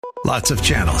Lots of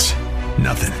channels,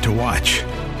 nothing to watch,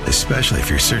 especially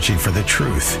if you're searching for the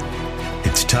truth.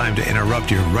 It's time to interrupt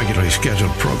your regularly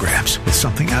scheduled programs with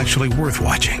something actually worth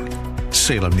watching.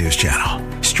 Salem News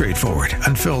Channel. Straightforward,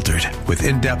 unfiltered, with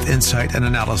in-depth insight and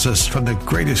analysis from the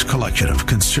greatest collection of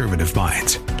conservative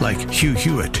minds like Hugh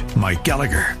Hewitt, Mike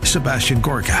Gallagher, Sebastian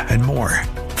Gorka, and more.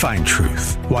 Find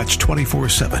truth. Watch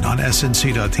 24/7 on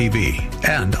snc.tv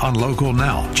and on Local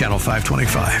Now, Channel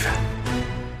 525.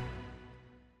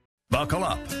 Buckle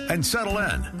up and settle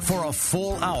in for a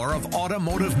full hour of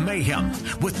automotive mayhem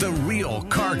with the real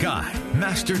car guy,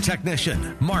 master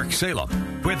technician, Mark Salem,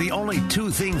 where the only two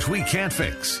things we can't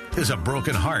fix is a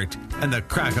broken heart and the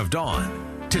crack of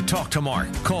dawn. To talk to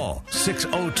Mark, call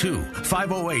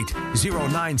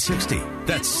 602-508-0960.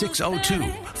 That's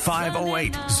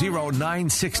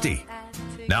 602-508-0960.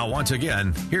 Now, once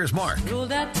again, here's Mark.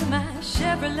 Good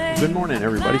morning,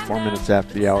 everybody. 4 minutes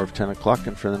after the hour of 10 o'clock,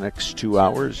 and for the next 2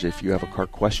 hours, if you have a car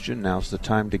question, now's the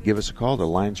time to give us a call. The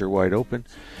lines are wide open.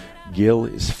 Gil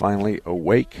is finally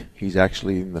awake. He's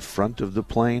actually in the front of the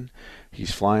plane.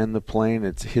 He's flying the plane.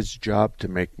 It's his job to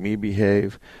make me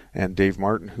behave, and Dave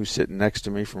Martin, who's sitting next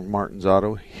to me from Martin's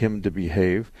Auto, him to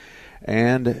behave.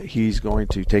 And he's going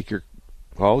to take your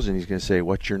calls, and he's going to say,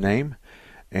 "What's your name?"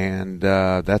 And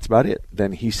that's about it.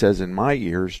 Then he says in my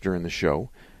ears during the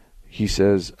show, he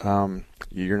says,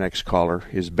 your next caller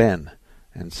is Ben.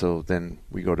 And so then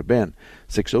we go to Ben.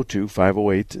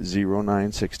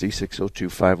 602-508-0960,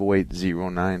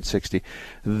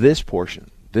 602-508-0960.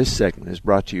 This segment is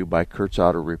brought to you by Kurt's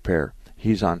Auto Repair.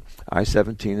 He's on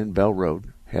I-17 and Bell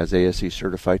Road, has ASE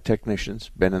certified technicians,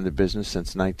 been in the business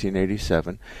since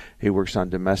 1987. He works on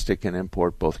domestic and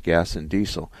import, both gas and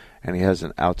diesel, and he has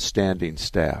an outstanding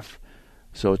staff.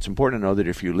 So it's important to know that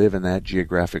if you live in that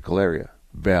geographical area,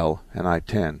 Bell and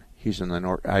I-10, he's in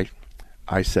the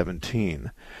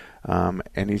I-17,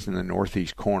 and he's in the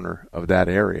northeast corner of that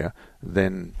area,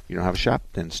 then you don't have a shop,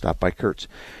 then stop by Kurt's.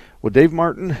 Well, Dave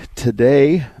Martin,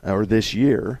 today, or this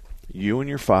year, you and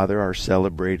your father are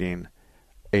celebrating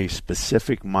a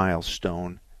specific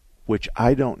milestone, which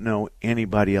I don't know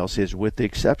anybody else is, with the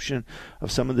exception of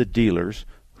some of the dealers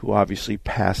who obviously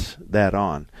pass that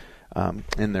on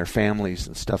in their families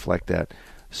and stuff like that.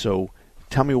 So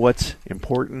tell me what's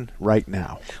important right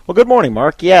now. Well, good morning,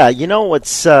 Mark. Yeah, you know,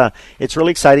 it's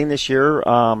really exciting this year.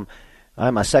 I'm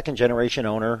a second-generation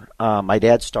owner. My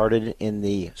dad started in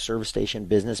the service station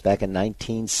business back in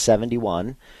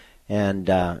 1971,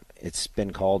 and it's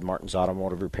been called Martin's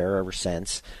Automotive Repair ever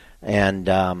since. And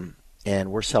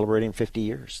we're celebrating 50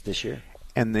 years this year.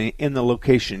 And in the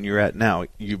location you're at now,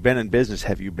 you've been in business.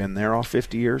 Have you been there all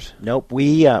 50 years? Nope.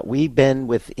 We've been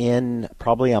within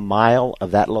probably a mile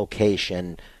of that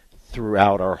location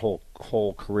throughout our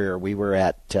whole career. We were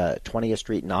at 20th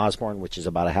Street in Osborne, which is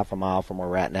about a half a mile from where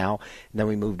we're at now. And then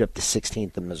we moved up to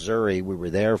 16th in Missouri. We were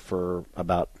there for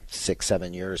about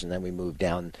 6-7 years, and then we moved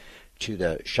down to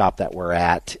the shop that we're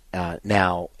at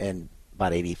now in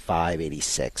about 85,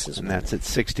 86. And that's at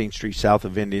 16th Street, south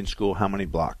of Indian School. How many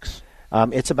blocks?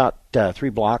 It's about 3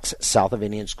 blocks south of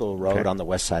Indian School Road on the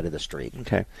west side of the street.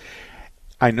 Okay.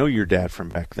 I know your dad from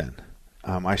back then.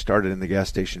 I started in the gas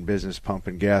station business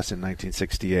pumping gas in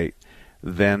 1968.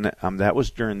 Then that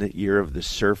was during the year of the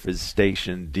Surface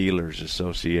Station Dealers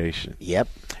Association. Yep.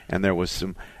 And there was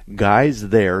some guys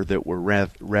there that were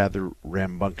rather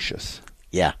rambunctious.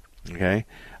 Yeah. Okay.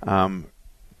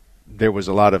 There was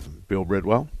a lot of Bill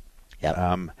Bridwell,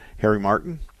 Harry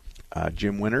Martin,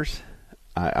 Jim Winters.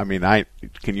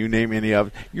 Can you name any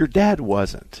of? Your dad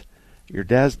wasn't. Your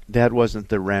dad wasn't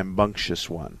the rambunctious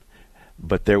one,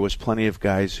 but there was plenty of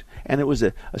guys, and it was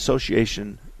an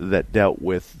association that dealt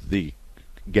with the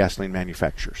gasoline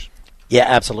manufacturers. Yeah,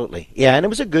 absolutely. Yeah, and it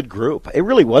was a good group. It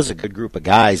really was a good group of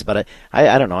guys, but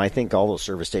I don't know. I think all those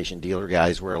service station dealer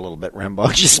guys were a little bit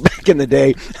rambunctious back in the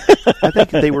day. I think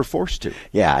they were forced to.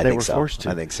 Yeah, they were forced to.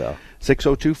 I think so.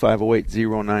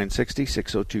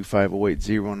 602-508-0960,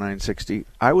 602-508-0960.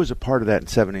 I was a part of that in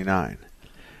 79,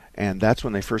 and that's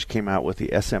when they first came out with the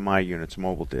SMI units,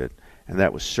 Mobile did, and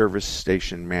that was Service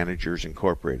Station Managers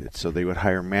Incorporated. So they would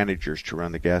hire managers to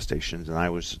run the gas stations, and I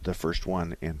was the first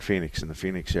one in Phoenix, in the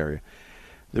Phoenix area.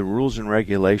 The rules and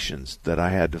regulations that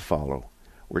I had to follow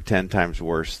were 10 times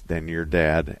worse than your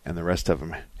dad and the rest of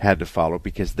them had to follow,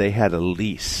 because they had a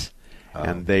lease.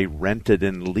 And they rented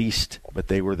and leased, but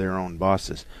they were their own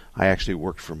bosses. I actually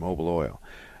worked for Mobil Oil.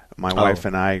 My wife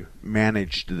and I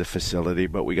managed the facility,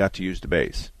 but we got to use the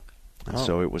base. And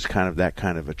so it was kind of that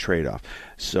kind of a trade-off.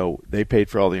 So they paid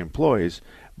for all the employees,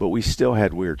 but we still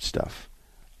had weird stuff.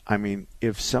 I mean,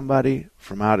 if somebody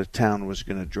from out of town was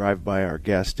going to drive by our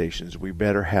gas stations, we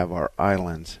better have our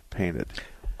islands painted.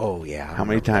 Oh yeah. How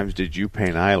many times did you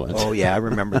paint islands? Oh yeah, I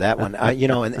remember that one.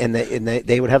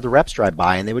 They would have the reps drive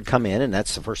by, and they would come in, and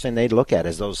that's the first thing they'd look at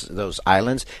is those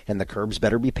islands, and the curbs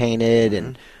better be painted.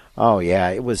 And oh yeah,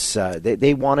 it was.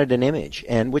 They wanted an image,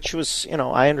 and which was,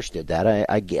 I understood that.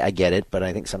 I get it, but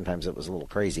I think sometimes it was a little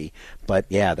crazy. But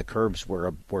yeah, the curbs were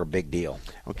a big deal.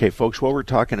 Okay, folks, what we're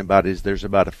talking about is there's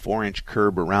about a 4-inch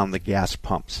curb around the gas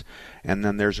pumps, and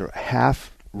then there's a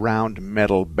half round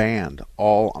metal band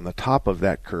all on the top of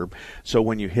that curb, so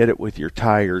when you hit it with your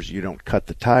tires, you don't cut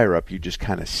the tire up, you just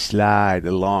kind of slide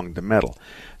along the metal.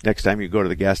 Next time you go to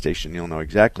the gas station, you'll know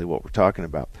exactly what we're talking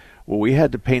about. Well, we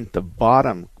had to paint the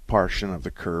bottom portion of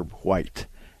the curb white,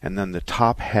 and then the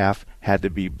top half had to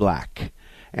be black,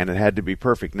 and it had to be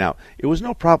perfect. Now, it was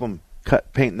no problem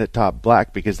painting the top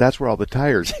black because that's where all the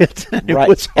tires hit. It Right,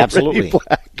 was absolutely.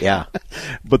 black. Yeah.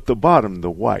 But the bottom, the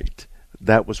white,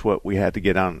 that was what we had to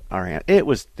get on our hand.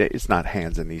 It's not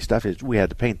hands and knee stuff. We had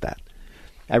to paint that.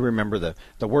 I remember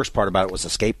the worst part about it was the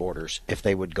skateboarders. If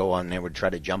they would go on, they would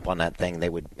try to jump on that thing, they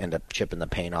would end up chipping the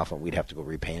paint off, and we'd have to go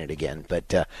repaint it again.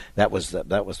 But that was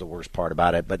the worst part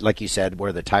about it. But like you said,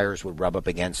 where the tires would rub up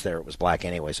against there, it was black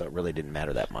anyway, so it really didn't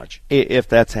matter that much. If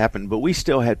that's happened, but we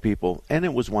still had people, and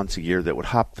it was once a year, that would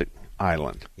hop the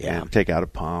island and take out a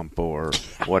pump or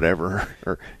whatever,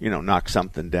 or knock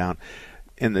something down.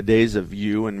 In the days of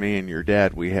you and me and your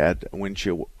dad, we had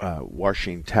windshield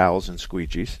washing towels and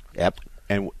squeegees. Yep.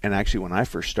 And actually, when I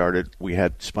first started, we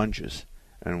had sponges,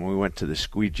 and we went to the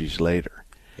squeegees later.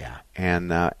 Yeah.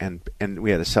 And we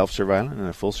had a self-serve island and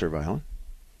a full-serve island.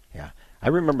 Yeah. I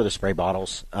remember the spray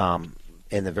bottles.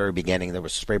 In the very beginning, there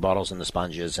was spray bottles and the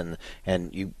sponges, and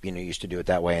you used to do it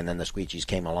that way, and then the squeegees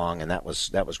came along, and that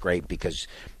was great because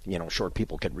short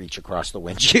people could reach across the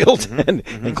windshield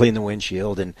and clean the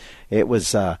windshield, and it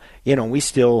was we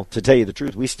still, to tell you the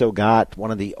truth, we still got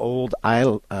one of the old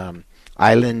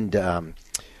island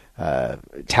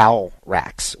towel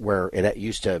racks where it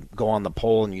used to go on the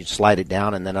pole and you'd slide it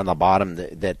down, and then on the bottom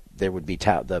that there would be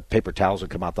the paper towels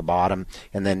would come out the bottom,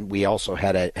 and then we also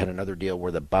had another deal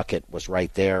where the bucket was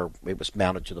right there. It was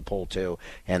mounted to the pole too,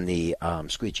 and the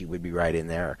squeegee would be right in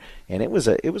there, and it was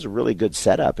a really good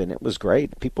setup, and it was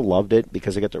great. People loved it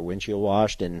because they got their windshield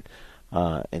washed, and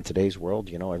in today's world,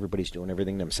 everybody's doing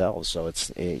everything themselves, so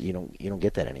it's you don't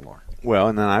get that anymore. Well,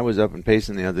 and then I was up in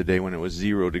Payson the other day when it was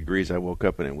 0 degrees. I woke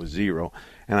up and it was 0,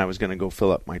 and I was going to go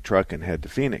fill up my truck and head to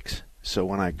Phoenix. So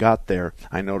when I got there,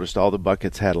 I noticed all the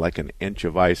buckets had like an inch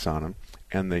of ice on them,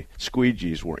 and the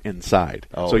squeegees were inside.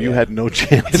 So you had no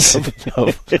chance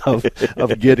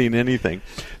of getting anything.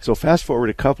 So fast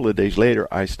forward a couple of days later,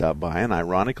 I stopped by, and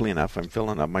ironically enough, I'm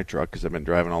filling up my truck because I've been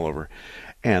driving all over,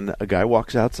 and a guy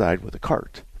walks outside with a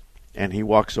cart, and he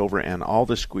walks over, and all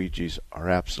the squeegees are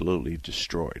absolutely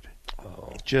destroyed.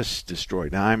 Just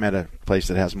destroyed. Now, I'm at a place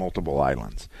that has multiple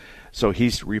islands, so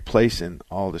he's replacing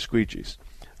all the squeegees.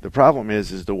 The problem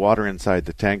is the water inside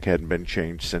the tank hadn't been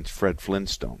changed since Fred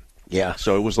Flintstone. Yeah.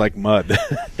 So it was like mud.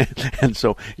 And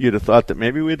so you'd have thought that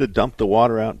maybe we'd have dumped the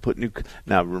water out and put new...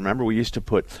 Now, remember, we used to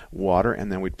put water,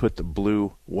 and then we'd put the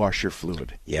blue washer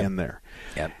fluid in there.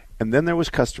 Yep. And then there was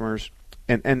customers,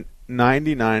 and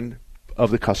 99% of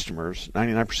the customers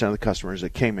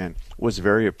that came in was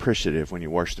very appreciative when you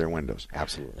washed their windows.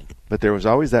 Absolutely. But there was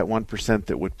always that 1%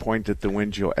 that would point at the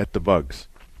windshield at the bugs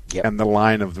and the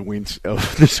line of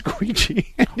the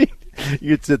squeegee.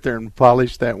 You'd sit there and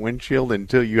polish that windshield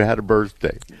until you had a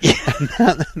birthday.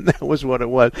 And that was what it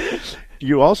was.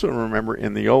 You also remember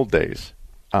in the old days,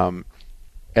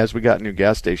 as we got new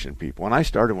gas station people, and I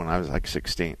started when I was like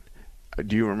 16.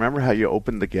 Do you remember how you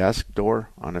opened the gas door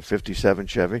on a 57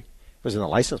 Chevy? It was in the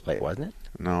license plate, wasn't it?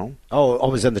 No. Oh,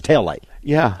 it was in the taillight.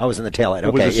 Yeah. I was in the taillight.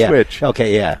 Okay, it was a switch.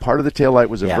 Okay, yeah. Part of the taillight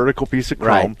was a vertical piece of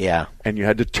chrome. Right, yeah. And you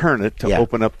had to turn it to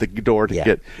open up the door to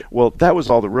get... Well, that was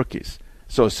all the rookies.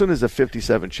 So as soon as the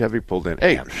 57 Chevy pulled in,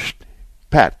 hey,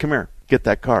 Pat, come here, get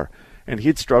that car. And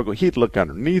he'd struggle. He'd look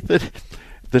underneath it.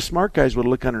 The smart guys would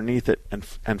look underneath it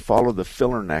and follow the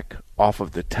filler neck off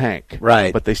of the tank.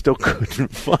 Right. But they still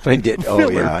couldn't find They did. Oh,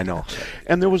 filler. yeah, I know.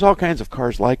 And there was all kinds of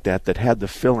cars like that had the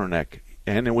filler neck,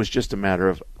 and it was just a matter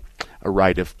of a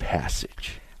rite of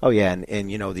passage. Oh, yeah, and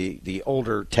the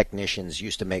older technicians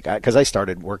used to make, because I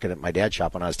started working at my dad's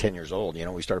shop when I was 10 years old.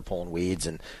 We started pulling weeds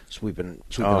and sweeping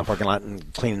the parking lot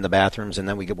and cleaning the bathrooms, and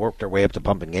then we worked our way up to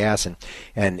pumping gas,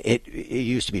 and it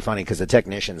used to be funny because the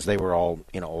technicians, they were all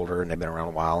older and they'd been around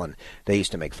a while, and they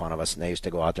used to make fun of us, and they used to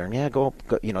go out there and go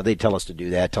they'd tell us to do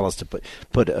that, tell us to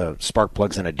put spark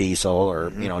plugs in a diesel,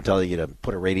 or tell you to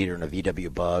put a radiator in a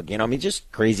VW Bug,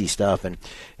 just crazy stuff,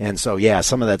 and so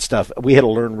some of that stuff we had to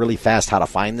learn really fast how to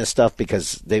find find this stuff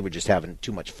because they were just having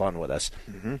too much fun with us.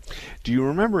 Mm-hmm. Do you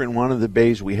remember in one of the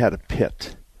bays we had a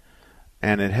pit,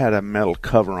 and it had a metal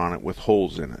cover on it with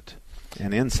holes in it?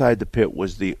 And inside the pit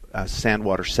was the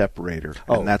sandwater separator,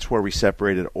 and that's where we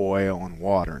separated oil and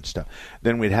water and stuff.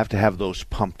 Then we'd have to have those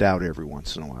pumped out every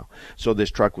once in a while. So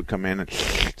this truck would come in and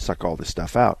suck all this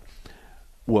stuff out.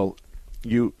 Well,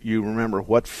 you remember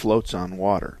what floats on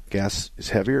water? Gas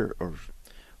is heavier, or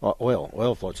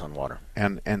oil floats on water,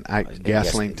 and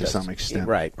gasoline to some extent,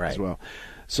 right as well.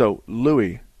 So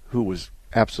Louis, who was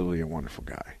absolutely a wonderful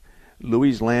guy,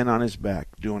 Louis laying on his back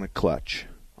doing a clutch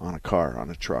on a car, on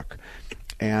a truck,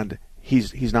 and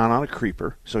he's not on a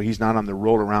creeper, so he's not on the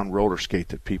roll-around roller skate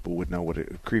that people would know what a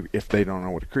creeper, if they don't know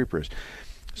what a creeper is.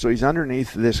 So he's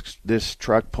underneath this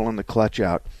truck pulling the clutch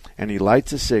out, and he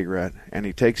lights a cigarette, and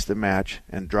he takes the match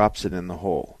and drops it in the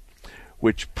hole,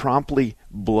 which promptly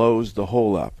blows the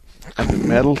hole up. And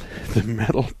the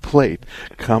metal plate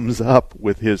comes up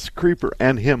with his creeper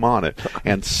and him on it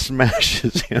and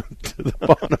smashes him to the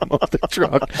bottom of the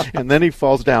truck, and then he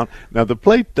falls down. Now the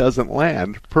plate doesn't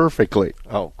land perfectly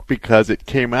because it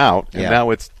came out, and now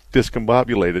it's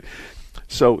discombobulated.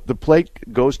 So the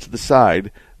plate goes to the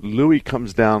side. Louis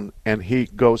comes down, and he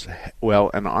goes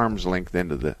an arm's length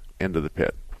into the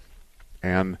pit,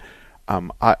 and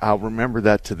I'll remember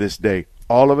that to this day.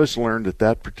 All of us learned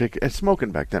that particular, and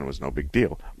smoking back then was no big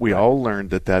deal. We all learned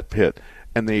that pit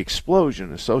and the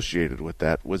explosion associated with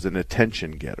that was an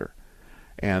attention getter,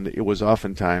 and it was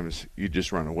oftentimes you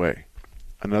just run away.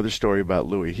 Another story about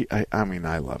Louis.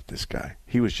 I loved this guy.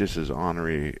 He was just as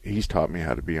ornery. He's taught me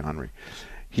how to be ornery.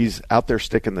 He's out there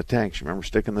sticking the tanks. You remember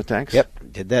sticking the tanks?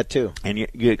 Yep, did that too. And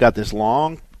you got this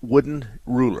long wooden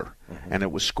ruler, and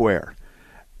it was square.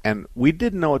 And we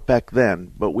didn't know it back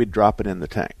then, but we'd drop it in the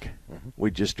tank.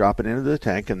 We'd just drop it into the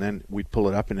tank, and then we'd pull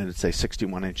it up, and it'd say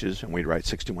 61 inches, and we'd write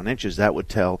 61 inches. That would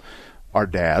tell our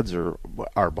dads or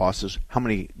our bosses how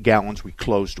many gallons we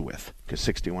closed with, because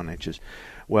 61 inches.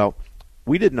 Well,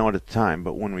 we didn't know it at the time,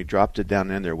 but when we dropped it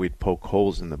down in there, we'd poke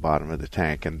holes in the bottom of the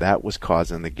tank, and that was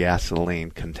causing the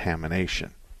gasoline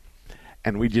contamination.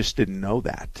 And we just didn't know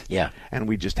that. Yeah. And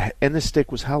and the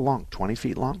stick was how long? 20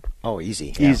 feet long? Oh,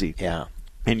 easy. Easy. Yeah.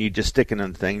 And you just stick it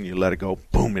in the thing, and you let it go,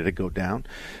 boom, it'd go down.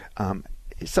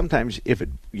 Sometimes if it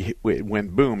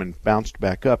went boom and bounced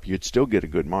back up, you'd still get a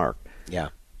good mark. Yeah.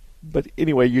 But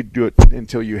anyway, you'd do it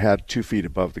until you had 2 feet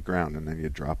above the ground, and then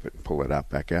you'd drop it and pull it out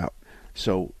back out.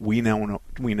 So we know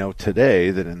today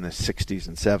that in the 60s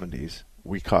and 70s,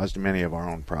 we caused many of our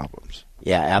own problems.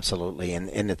 Yeah, absolutely.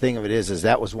 And the thing of it is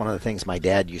that was one of the things my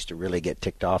dad used to really get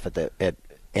ticked off at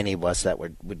any of us that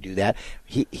would do that.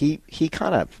 He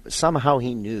kind of somehow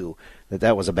he knew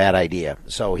that was a bad idea.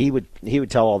 So he would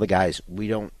tell all the guys, we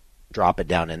don't drop it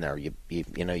down in there. You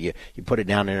put it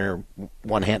down in there,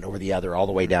 one hand over the other, all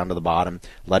the way down to the bottom.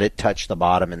 Let it touch the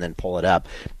bottom, and then pull it up,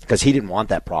 because he didn't want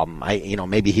that problem.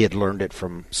 Maybe he had learned it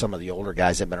from some of the older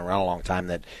guys that have been around a long time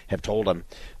that have told him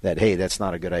that, hey, that's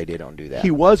not a good idea. Don't do that.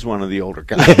 He was one of the older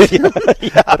guys.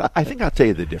 Yeah. But I think I'll tell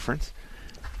you the difference.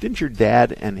 Didn't your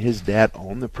dad and his dad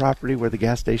own the property where the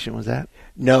gas station was at?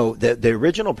 No, the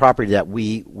original property that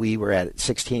we were at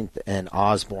 16th and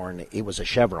Osborne, it was a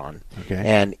Chevron. Okay.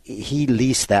 And he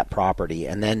leased that property.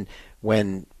 And then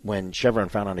when Chevron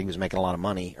found out he was making a lot of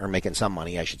money, or making some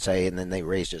money, I should say, and then they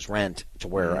raised his rent to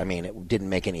where, it didn't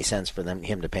make any sense for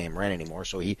him to pay him rent anymore.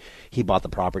 So he bought the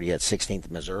property at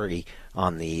 16th Missouri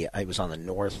it was on the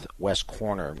northwest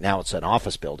corner. Now it's an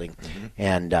office building.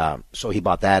 And so he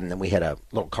bought that, and then we had a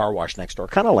little car wash next door,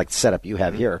 kind of like the setup you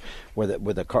have here, with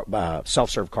a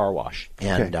self-serve car wash.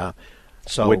 And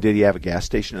so did he have a gas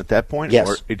station at that point? Yes.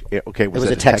 Was it was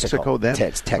a a Texaco then?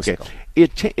 Texaco.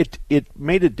 Okay. It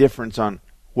made a difference on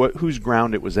whose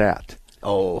ground it was at.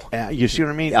 Oh, you see what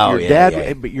I mean? Oh, your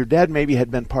dad, but your dad maybe had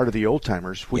been part of the old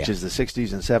timers, which is the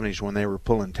 60s and 70s, when they were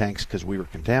pulling tanks because we were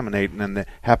contaminating, and it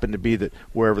happened to be that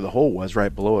wherever the hole was,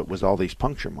 right below it was all these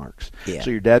puncture marks. Yeah.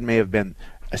 So your dad may have been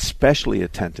especially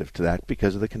attentive to that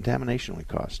because of the contamination we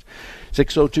caused.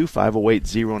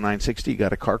 602-508-0960.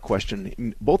 Got a car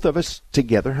question. Both of us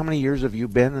together, how many years have you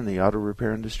been in the auto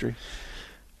repair industry?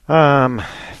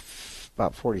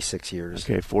 About 46 years.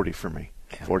 Okay, 40 for me.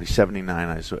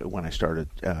 79 when I started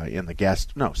in the gas.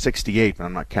 No, 68, but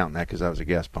I'm not counting that because I was a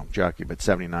gas pump jockey. But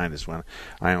 79 is when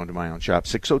I owned my own shop.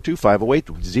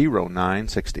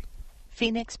 602-508-0960.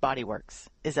 Phoenix Body Works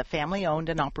is a family-owned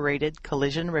and operated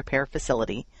collision repair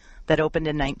facility that opened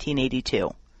in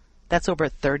 1982. That's over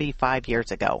 35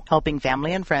 years ago, helping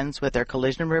family and friends with their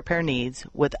collision repair needs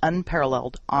with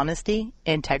unparalleled honesty,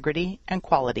 integrity, and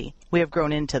quality. We have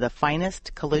grown into the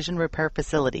finest collision repair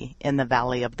facility in the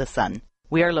Valley of the Sun.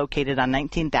 We are located on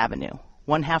 19th Avenue,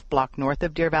 1/2 block north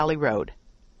of Deer Valley Road.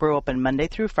 We're open Monday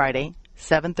through Friday,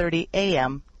 7:30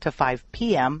 a.m. to 5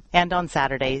 p.m., and on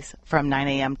Saturdays from 9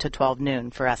 a.m. to 12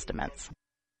 noon for estimates.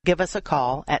 Give us a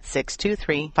call at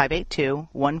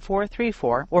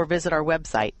 623-582-1434 or visit our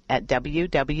website at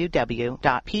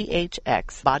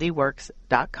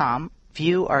www.phxbodyworks.com,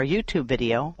 view our YouTube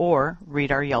video, or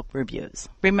read our Yelp reviews.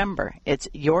 Remember, it's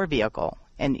your vehicle,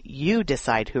 and you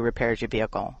decide who repairs your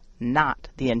vehicle, not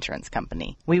the insurance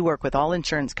company. We work with all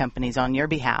insurance companies on your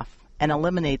behalf and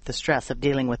eliminate the stress of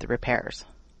dealing with the repairs.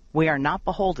 We are not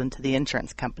beholden to the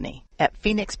insurance company. At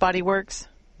Phoenix Body Works,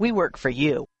 we work for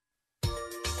you.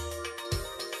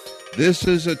 This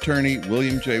is attorney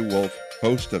William J. Wolf,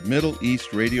 host of Middle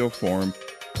East Radio Forum,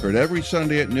 heard every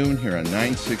Sunday at noon here on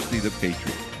 960 The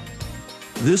Patriot.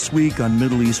 This week on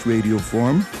Middle East Radio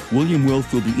Forum, William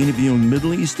Wolf will be interviewing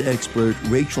Middle East expert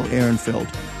Rachel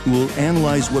Ehrenfeld, who will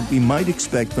analyze what we might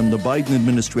expect from the Biden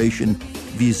administration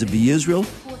vis-a-vis Israel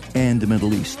and the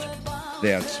Middle East.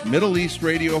 That's Middle East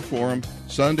Radio Forum,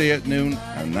 Sunday at noon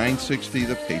on 960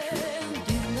 The Patriot.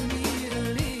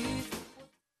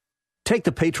 Take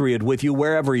the Patriot with you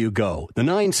wherever you go. The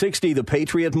 960 The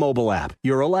Patriot mobile app,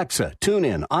 your Alexa,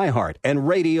 TuneIn, iHeart, and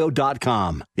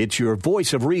radio.com. It's your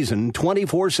voice of reason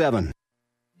 24/7.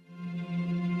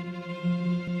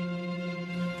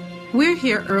 We're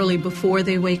here early before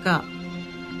they wake up.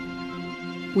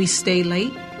 We stay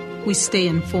late. We stay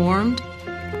informed.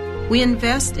 We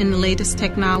invest in the latest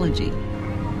technology.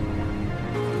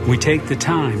 We take the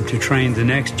time to train the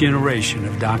next generation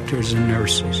of doctors and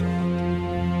nurses.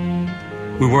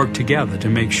 We work together to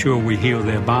make sure we heal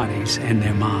their bodies and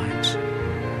their minds.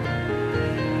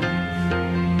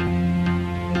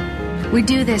 We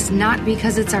do this not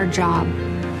because it's our job,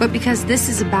 but because this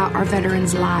is about our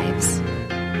veterans' lives.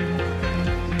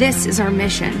 This is our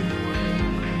mission.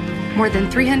 More than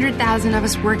 300,000 of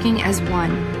us working as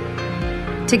one,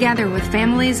 together with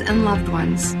families and loved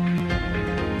ones.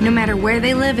 No matter where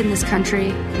they live in this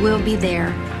country, we'll be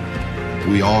there.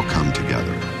 We all come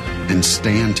together and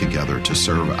stand together to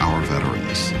serve our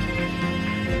veterans.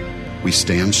 We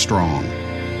stand strong,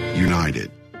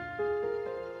 united.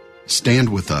 Stand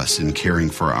with us in caring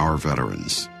for our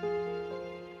veterans.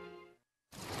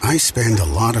 I spend a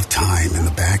lot of time in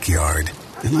the backyard,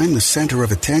 and I'm the center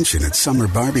of attention at summer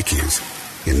barbecues.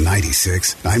 In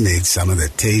 '96, I made some of the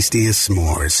tastiest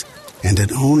s'mores. And in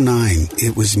 '09,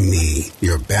 it was me,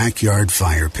 your backyard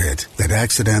fire pit, that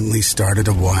accidentally started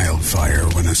a wildfire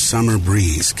when a summer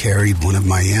breeze carried one of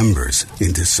my embers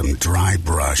into some dry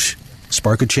brush.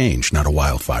 Spark a change, not a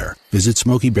wildfire. Visit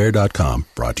SmokeyBear.com,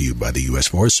 brought to you by the U.S.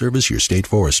 Forest Service, your state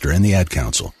forester, and the Ad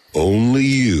Council. Only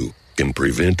you can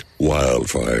prevent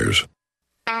wildfires.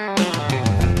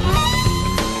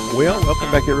 Well,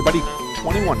 welcome back, everybody.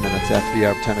 21 minutes after the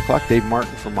hour of 10 o'clock. Dave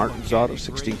Martin from Martin's Auto,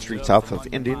 16th Street south of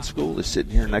Indian School, is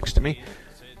sitting here next to me.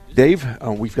 Dave,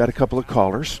 we've got a couple of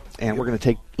callers, and we're going to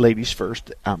take ladies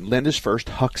first. Linda's first,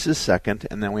 Hux is second,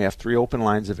 and then we have 3 open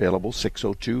lines available,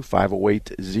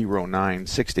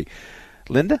 602-508-0960.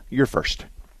 Linda, you're first.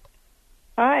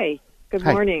 Hi. Good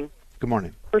morning. Good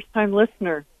morning. First-time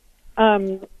listener.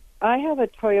 I have a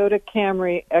Toyota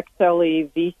Camry XLE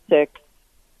V6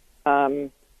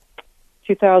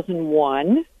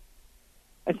 2001.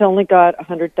 It's only got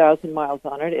 100,000 miles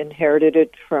on it. Inherited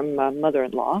it from my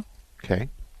mother-in-law. Okay.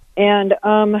 And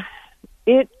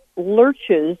it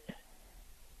lurches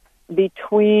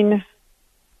between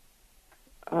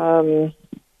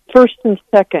first and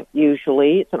second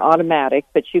usually. It's an automatic,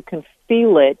 but you can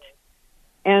feel it.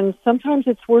 And sometimes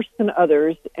it's worse than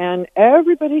others. And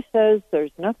everybody says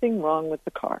there's nothing wrong with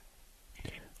the car.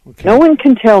 Okay. No one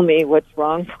can tell me what's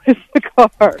wrong with the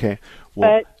car. Okay.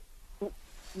 Well, but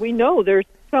we know there's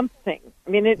something. I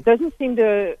mean, it doesn't seem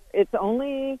to, it's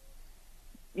only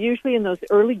usually in those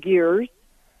early gears.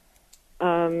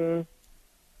 And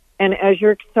as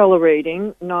you're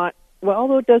accelerating,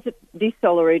 although it does it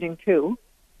decelerating too.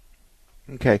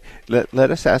 Okay.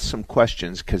 Let us ask some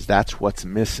questions, because that's what's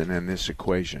missing in this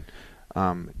equation.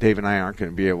 Dave and I aren't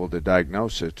going to be able to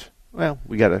diagnose it. Well,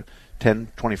 we got a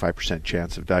 10-25%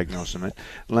 chance of diagnosing it.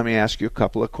 Let me ask you a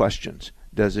couple of questions.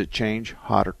 Does it change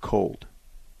hot or cold?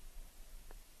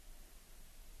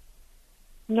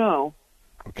 No.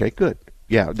 Okay, good.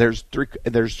 Yeah, there's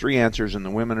three answers, and the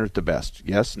women are the best.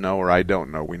 Yes, no, or I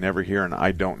don't know. We never hear an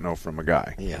I don't know from a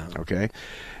guy. Yeah. Okay?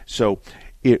 So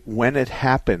when it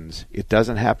happens, it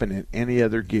doesn't happen in any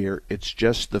other gear. It's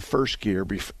just the first gear,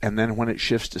 and then when it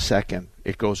shifts to second,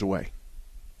 it goes away.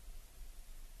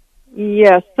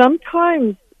 Yeah,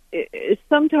 sometimes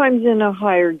in a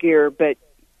higher gear, but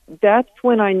that's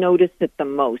when I notice it the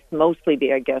most.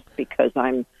 Mostly, I guess, because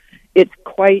it's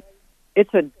quite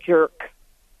it's a jerk.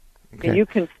 Okay. And you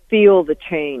can feel the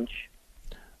change.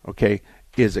 Okay.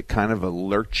 Is it kind of a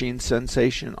lurching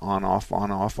sensation, on, off,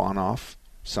 on, off, on, off?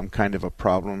 Some kind of a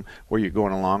problem where you're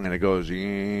going along and it goes,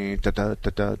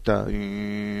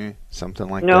 something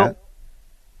like that?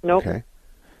 Nope. Okay.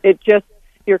 It just,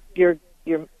 you're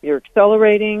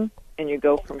accelerating and you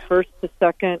go from first to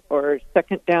second or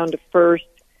second down to first.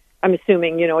 I'm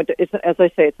assuming, it's, as I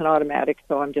say, it's an automatic,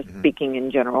 so I'm just speaking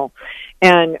in general.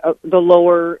 And the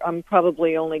lower, I'm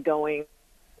probably only going.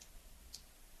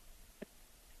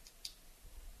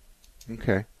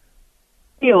 Okay.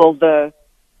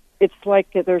 It's like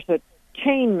there's a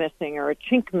chain missing or a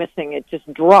chink missing. It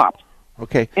just drops.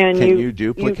 Okay. And can you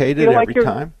duplicate it every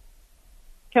time?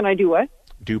 Can I do what?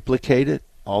 Duplicate it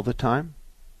all the time?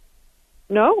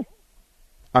 No.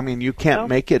 I mean, you can't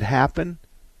make it happen?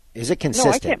 Is it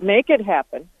consistent? No, I can't make it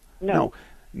happen. No.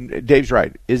 Dave's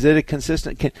right. Is it a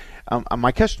consistent?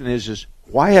 My question is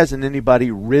why hasn't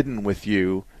anybody ridden with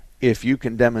you if you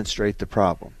can demonstrate the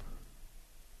problem?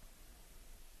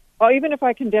 Well, even if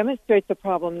I can demonstrate the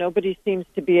problem, nobody seems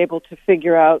to be able to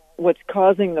figure out what's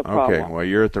causing the problem. Okay, well,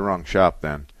 you're at the wrong shop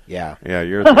then. Yeah. Yeah,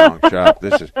 you're at the wrong shop.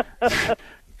 This is...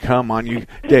 Come on,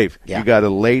 Dave, you got a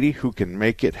lady who can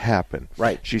make it happen.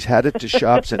 Right. She's had it to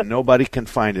shops and nobody can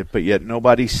find it, but yet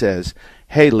nobody says,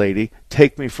 hey, lady,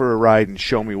 take me for a ride and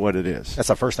show me what it is. That's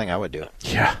the first thing I would do.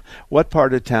 Yeah. What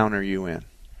part of town are you in?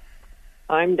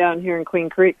 I'm down here in Queen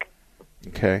Creek.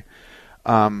 Okay.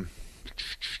 I'll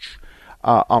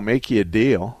make you a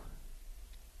deal.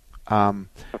 I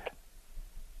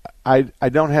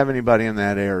don't have anybody in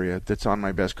that area that's on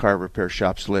my best car repair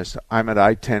shops list. I'm at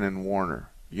I-10 in Warner.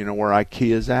 You know where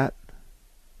IKEA is at?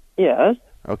 Yes.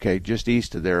 Okay, just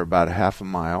east of there, about a half a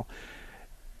mile.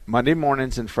 Monday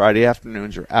mornings and Friday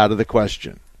afternoons are out of the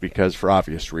question because for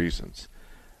obvious reasons.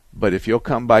 But if you'll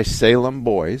come by Salem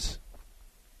Boys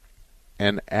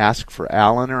and ask for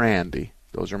Alan or Andy,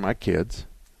 those are my kids,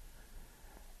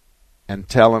 and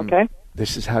tell them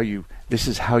this is how you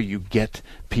get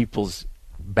people's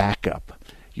backup.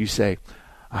 You say,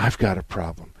 I've got a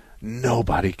problem.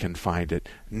 Nobody can find it.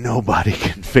 Nobody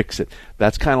can fix it.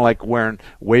 That's kind of like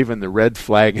waving the red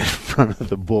flag in front of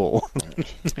the bull.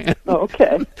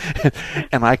 Okay.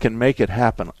 And I can make it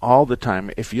happen all the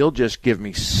time. If you'll just give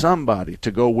me somebody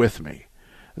to go with me,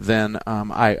 then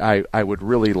I would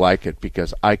really like it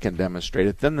because I can demonstrate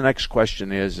it. Then the next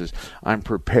question is I'm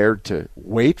prepared to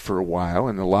wait for a while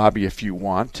in the lobby if you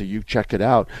want to you check it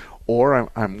out, or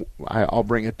I'll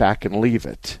bring it back and leave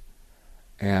it.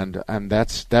 And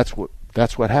that's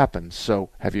what happens. So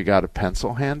have you got a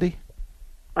pencil handy?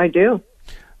 I do.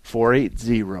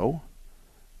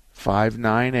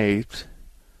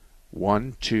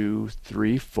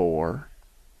 480-598-1234.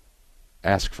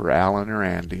 Ask for Alan or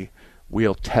Andy.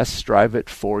 We'll test drive it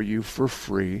for you for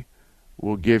free.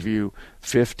 We'll give you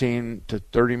 15 to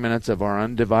 30 minutes of our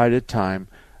undivided time,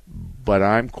 but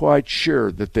I'm quite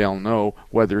sure that they'll know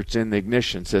whether it's in the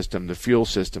ignition system, the fuel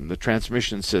system, the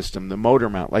transmission system, the motor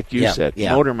mount, like you said,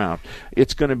 motor mount.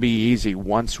 It's going to be easy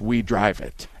once we drive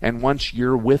it. And once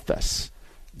you're with us,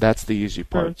 that's the easy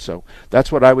part. So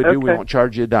that's what I would do. We won't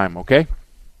charge you a dime, okay?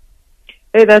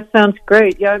 Hey, that sounds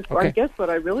great. Yeah, I guess what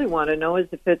I really want to know is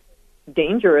if it's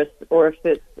dangerous or if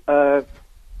it's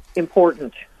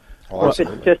important or if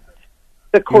it's just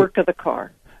the quirk of the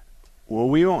car. Well,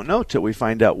 we won't know till we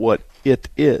find out what it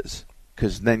is,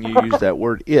 because then you use that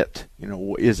word "it."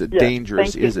 Is it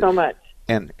dangerous? Thank you so much.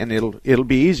 And it'll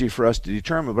be easy for us to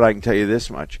determine. But I can tell you this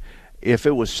much: if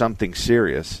it was something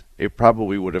serious, it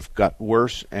probably would have got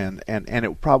worse, and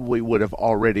it probably would have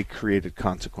already created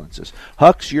consequences.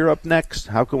 Hux, you're up next.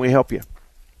 How can we help you?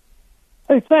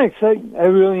 Hey, thanks. I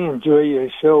really enjoy your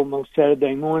show most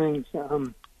Saturday mornings.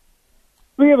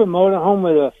 We have a motorhome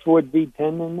with a Ford V10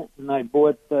 in it, and I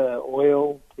bought the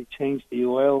oil to change the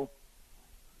oil.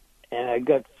 And I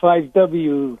got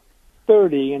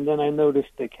 5W30, and then I noticed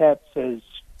the cap says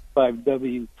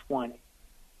 5W20.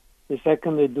 Is that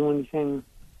going to do anything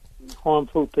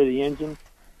harmful to the engine?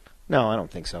 No, I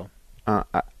don't think so.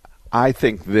 I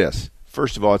think this.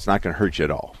 First of all, it's not going to hurt you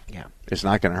at all. Yeah. It's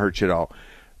not going to hurt you at all.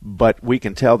 But we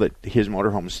can tell that his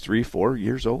motorhome is 3, 4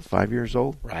 years old, 5 years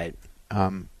old. Right.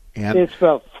 And it's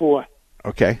about 4.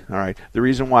 Okay, all right. The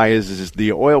reason why is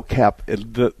the oil cap,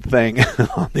 the thing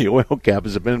on the oil cap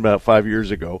has been about 5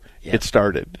 years ago. Yeah. It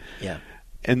started. Yeah.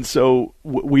 And so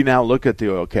we now look at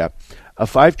the oil cap. A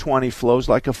 520 flows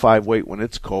like a 5 weight when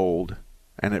it's cold,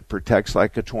 and it protects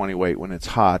like a 20 weight when it's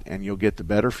hot, and you'll get the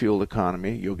better fuel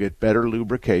economy, you'll get better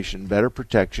lubrication, better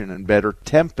protection, and better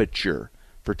temperature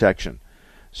protection.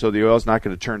 So the oil's not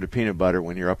going to turn to peanut butter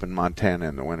when you're up in Montana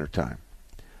in the wintertime.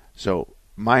 So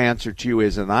my answer to you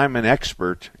is, and I'm an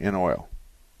expert in oil.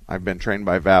 I've been trained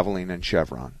by Valvoline and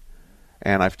Chevron,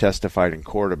 and I've testified in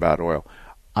court about oil.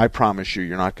 I promise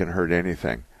you're not going to hurt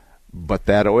anything. But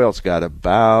that oil's got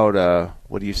about,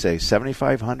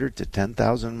 7,500 to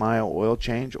 10,000 mile oil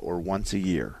change, or once a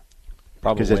year.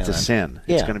 Probably. Because it's a sin.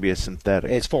 Yeah. It's going to be a synthetic.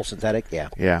 It's full synthetic, yeah.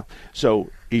 Yeah. So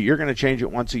you're going to change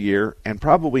it once a year, and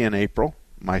probably in April,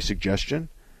 my suggestion.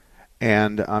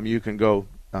 And you can go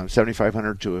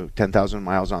 7,500 to 10,000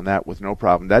 miles on that with no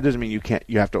problem. That doesn't mean you can't.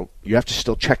 You have to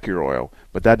still check your oil,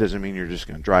 but that doesn't mean you're just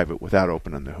going to drive it without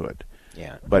opening the hood.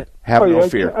 Yeah. But have no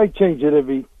fear. I change it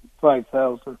every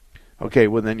 5,000. Okay,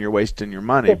 well then you're wasting your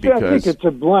money because I think it's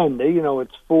a blend.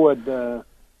 It's Ford.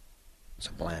 It's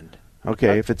a blend.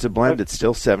 Okay, if it's a blend, it's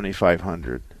still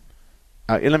 7,500.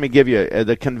 Let me give you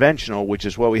the conventional, which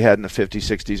is what we had in the 50s,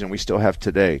 60s, and we still have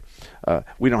today.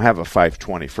 We don't have a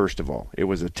 520, first of all. It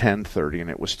was a 1030, and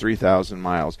it was 3,000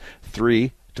 miles.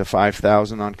 3 to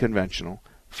 5,000 on conventional,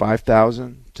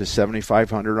 5,000 to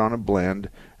 7,500 on a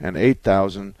blend, and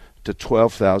 8,000 to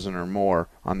 12,000 or more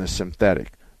on the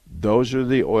synthetic. Those are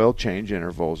the oil change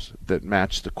intervals that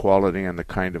match the quality and the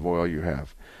kind of oil you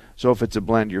have. So if it's a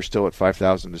blend, you're still at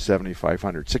 5,000 to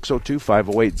 7,500.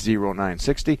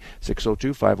 602-508-0960,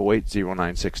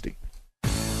 602-508-0960.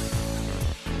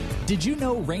 Did you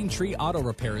know Raintree Auto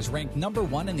Repair is ranked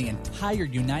 #1 in the entire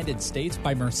United States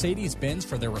by Mercedes-Benz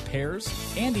for their repairs?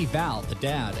 Andy Val, the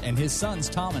dad, and his sons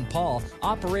Tom and Paul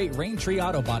operate Raintree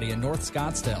Auto Body in North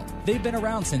Scottsdale. They've been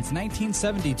around since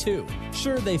 1972.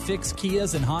 Sure, they fix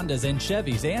Kias and Hondas and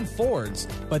Chevys and Fords,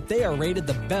 but they are rated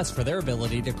the best for their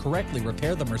ability to correctly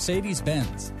repair the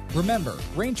Mercedes-Benz. Remember,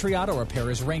 Raintree Auto Repair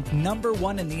is ranked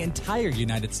 #1 in the entire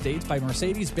United States by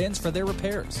Mercedes-Benz for their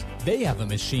repairs. They have a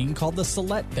machine called the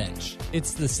Celette Bench.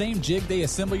 It's the same jig they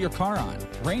assemble your car on.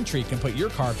 Raintree can put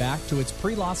your car back to its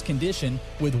pre-loss condition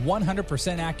with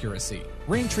 100% accuracy.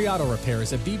 Raintree Auto Repair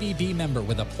is a BBB member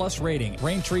with a plus rating.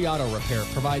 Raintree Auto Repair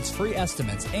provides free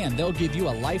estimates, and they'll give you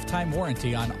a lifetime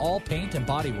warranty on all paint and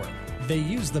bodywork. They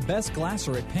use the best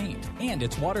Glasurit paint, and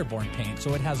it's waterborne paint,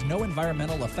 so it has no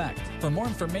environmental effect. For more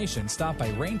information, stop by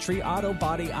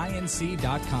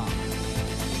RaintreeAutoBodyInc.com.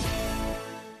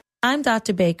 I'm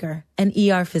Dr. Baker, an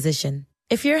ER physician.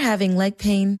 If you're having leg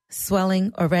pain,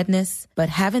 swelling, or redness, but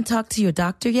haven't talked to your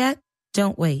doctor yet,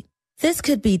 don't wait. This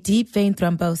could be deep vein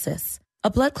thrombosis, a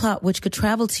blood clot which could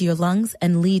travel to your lungs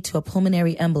and lead to a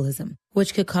pulmonary embolism,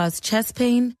 which could cause chest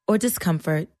pain or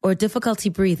discomfort or difficulty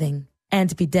breathing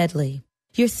and be deadly.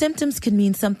 Your symptoms could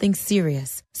mean something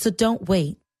serious, so don't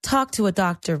wait. Talk to a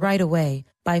doctor right away,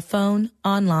 by phone,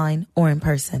 online, or in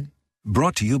person.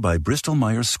 Brought to you by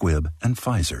Bristol-Myers Squibb and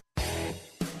Pfizer.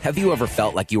 Have you ever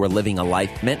felt like you were living a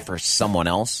life meant for someone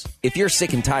else? If you're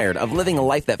sick and tired of living a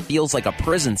life that feels like a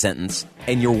prison sentence,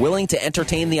 and you're willing to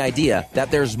entertain the idea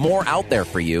that there's more out there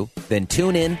for you, then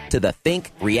tune in to the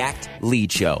Think, React,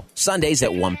 Lead Show, Sundays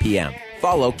at 1 p.m.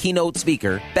 Follow keynote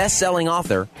speaker, best-selling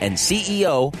author, and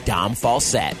CEO Dom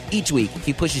Falsett. Each week,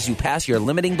 he pushes you past your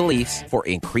limiting beliefs for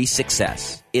increased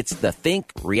success. It's the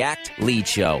Think, React, Lead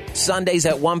Show, Sundays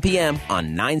at 1 p.m.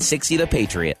 on 960 The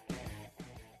Patriot.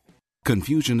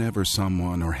 Confusion ever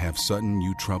someone or have sudden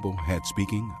you trouble had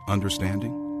speaking,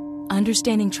 understanding?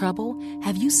 Understanding trouble?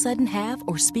 Have you sudden have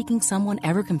or speaking someone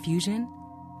ever confusion?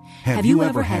 Have you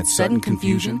ever had sudden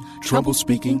confusion, trouble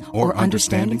speaking, or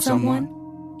understanding someone?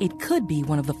 It could be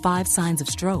one of the 5 signs of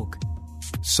stroke.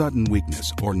 Sudden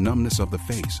weakness or numbness of the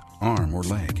face, arm, or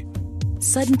leg.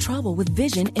 Sudden trouble with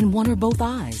vision in one or both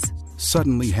eyes.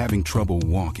 Suddenly having trouble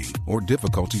walking or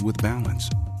difficulty with balance.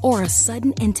 Or a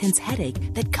sudden intense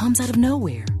headache that comes out of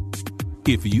nowhere.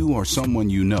 If you or someone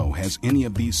you know has any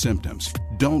of these symptoms,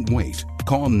 don't wait.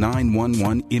 Call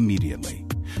 911 immediately.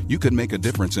 You could make a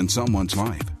difference in someone's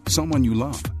life, someone you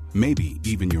love, maybe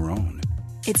even your own.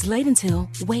 It's late until,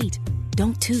 wait,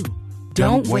 don't too.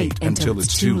 Don't wait until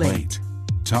it's too late.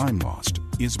 Time lost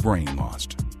is brain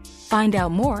lost. Find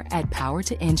out more at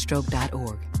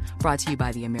powertoendstroke.org. Brought to you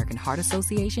by the American Heart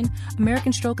Association,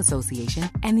 American Stroke Association,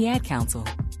 and the Ad Council.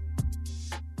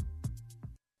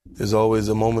 There's always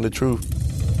a moment of truth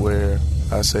where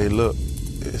I say, look,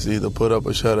 it's either put up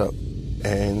or shut up.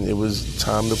 And it was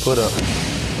time to put up.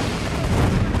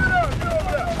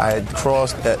 I had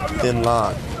crossed that thin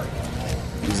line.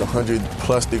 It was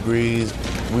 100+ degrees.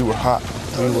 We were hot.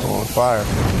 We were on fire.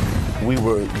 We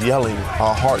were yelling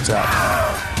our hearts out.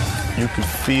 You could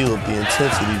feel the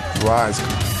intensity rising.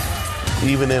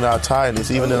 Even in our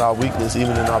tiredness, even in our weakness,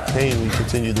 even in our pain, we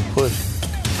continue to push.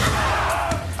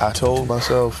 I told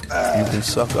myself, you can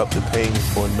suck up the pain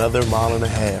for another 1.5 miles,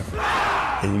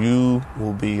 and you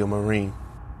will be a Marine.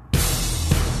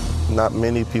 Not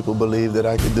many people believed that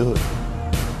I could do it.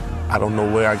 I don't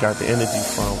know where I got the energy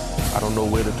from. I don't know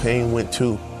where the pain went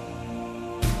to.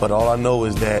 But all I know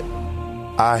is that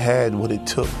I had what it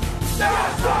took.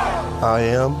 I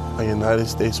am a United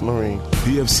States Marine.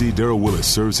 PFC Darrell Willis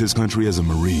serves his country as a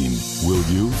Marine. Will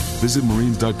you? Visit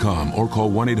Marines.com or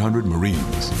call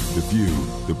 1-800-MARINES. The few,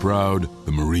 the proud,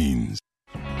 the Marines.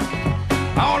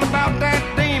 All about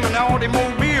that demon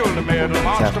automobile, the metal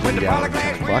monster with the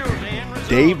polyglass wheels.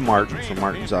 Dave Martin from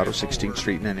Martin's Auto, 16th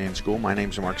Street and Indian School. My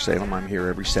name's Mark Salem. I'm here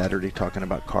every Saturday talking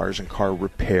about cars and car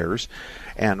repairs.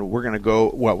 And we're going to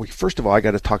go, first of all, I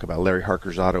got to talk about Larry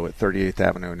Harker's Auto at 38th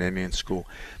Avenue and Indian School.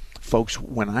 Folks,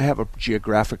 when I have a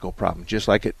geographical problem, just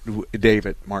like Dave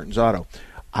at Martin's Auto,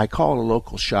 I call a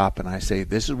local shop and I say,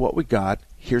 this is what we got.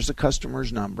 Here's the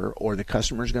customer's number, or the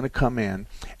customer's going to come in,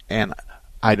 and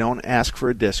I don't ask for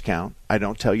a discount. I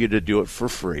don't tell you to do it for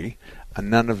free.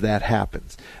 None of that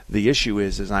happens. The issue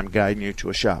is I'm guiding you to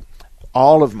a shop.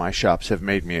 All of my shops have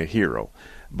made me a hero,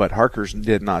 but Harker's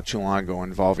did not too long ago,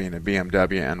 involving a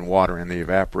BMW and water in the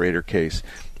evaporator case.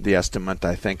 The estimate,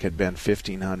 I think, had been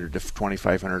 $1,500 to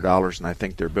 $2,500, and I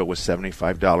think their bill was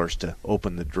 $75 to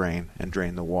open the drain and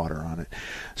drain the water on it.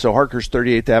 So Harker's,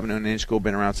 38th Avenue and Indian School,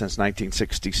 been around since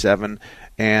 1967,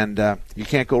 and you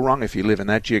can't go wrong if you live in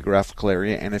that geographical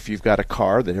area. And if you've got a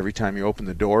car that every time you open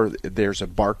the door there's a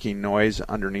barking noise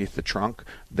underneath the trunk,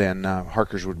 then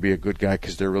Harker's would be a good guy,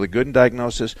 because they're really good in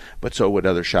diagnosis, but so would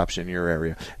other shops in your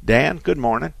area. Dan, good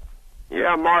morning.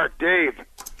 Yeah, Mark, Dave.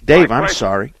 Dave, I'm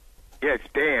sorry. Yeah, it's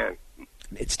Dan.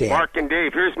 It's Dan. Mark and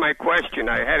Dave, here's my question.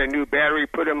 I had a new battery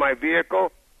put in my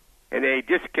vehicle, and they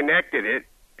disconnected it,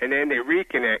 and then they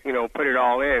put it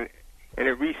all in, and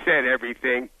it reset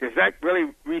everything. Does that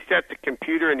really reset the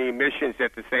computer and the emissions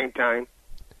at the same time?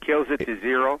 Kills it to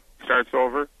zero? Starts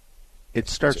over? It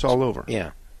starts all over.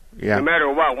 Yeah. No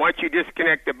matter what, once you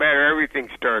disconnect the battery, everything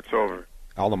starts over.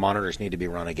 All the monitors need to be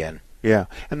run again. Yeah,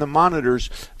 and the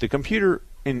monitors, the computer,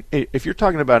 if you're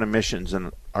talking about emissions,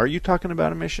 and are you talking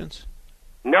about emissions?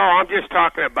 No, I'm just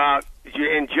talking about,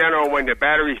 in general, when the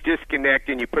battery's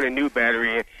disconnected and you put a new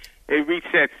battery in, it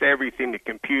resets everything, the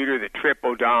computer, the trip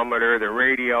odometer, the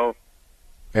radio.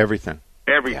 Everything.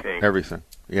 Everything.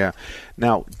 Yeah.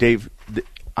 Now, Dave,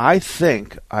 I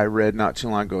think I read not too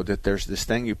long ago that there's this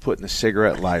thing you put in the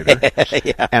cigarette lighter,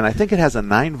 Yeah. and I think it has a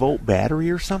 9-volt battery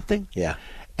or something. Yeah.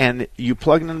 And you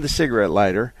plug it into the cigarette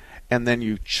lighter, and then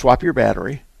you swap your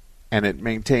battery, and it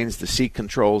maintains the seat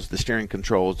controls, the steering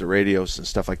controls, the radios, and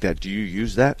stuff like that. Do you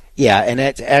use that? Yeah, and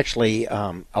it's actually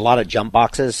a lot of jump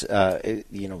boxes,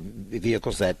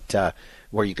 vehicles that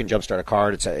where you can jump start a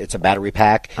car. It's a battery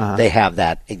pack. Uh-huh. They have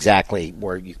that exactly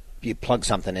where you plug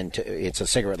something into, it's a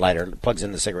cigarette lighter, plugs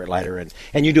in the cigarette lighter,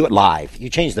 and you do it live. You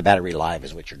change the battery live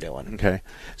is what you're doing. Okay.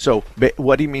 So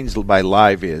what he means by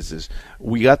live is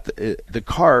we got the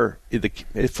car,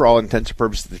 for all intents and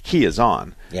purposes, the key is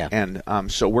on. Yeah.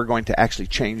 And so we're going to actually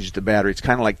change the battery. It's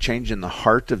kind of like changing the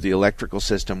heart of the electrical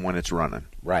system when it's running.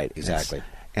 Right, exactly.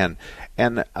 And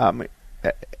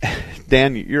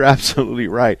Dan, you're absolutely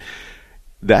right.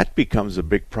 That becomes a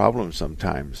big problem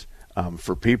sometimes.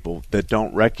 For people that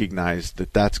don't recognize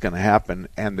that that's going to happen,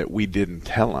 and that we didn't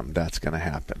tell them that's going to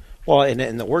happen. Well,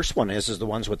 and the worst one is the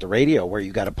ones with the radio, where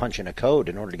you got to punch in a code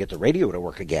in order to get the radio to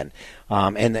work again,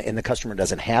 and the customer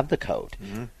doesn't have the code,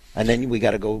 and then we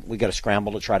got to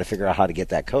scramble to try to figure out how to get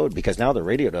that code, because now the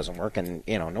radio doesn't work, and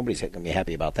nobody's going to be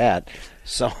happy about that.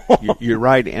 So you're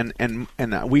right, and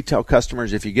we tell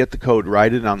customers, if you get the code,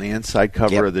 write it on the inside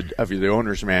cover of the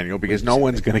owner's manual, because no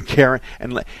one's going to care.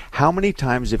 And how many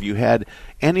times have you had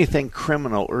anything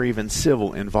criminal or even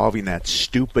civil involving that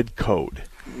stupid code?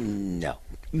 No.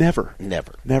 Never.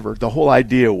 The whole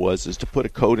idea is to put a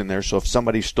code in there, so if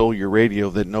somebody stole your radio,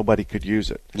 that nobody could use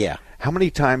it. Yeah. How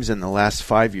many times in the last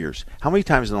 5 years, how many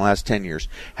times in the last 10 years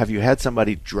have you had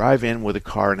somebody drive in with a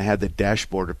car and had the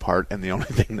dashboard apart, and the only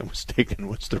thing that was taken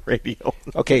was the radio?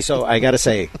 Okay, so I got to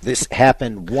say, this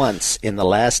happened once in the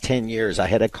last 10 years. I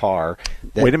had a car.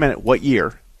 Wait a minute, what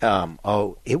year?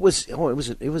 It was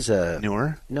a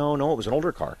newer. No, it was an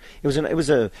older car. It was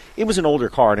an older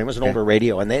car, and it was an older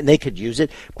radio, and they could use it.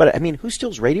 But I mean, who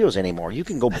steals radios anymore? You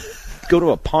can go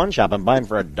to a pawn shop and buy them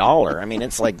for $1. I mean,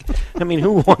 it's like,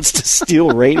 who wants to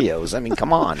steal radios? I mean,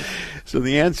 come on. So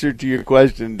the answer to your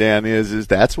question, Dan, is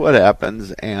that's what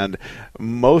happens, and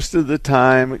most of the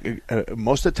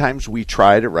times we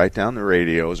try to write down the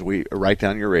radios. We write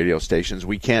down your radio stations.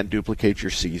 We can't duplicate your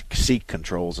seat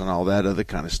controls and all that other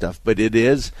kind of stuff, but it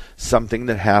is something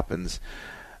that happens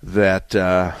that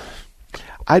the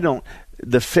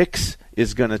fix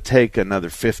is going to take another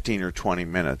 15 or 20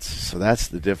 minutes. So that's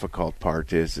the difficult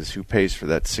part is who pays for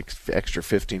that extra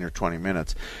 15 or 20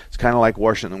 minutes. It's kind of like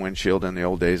washing the windshield in the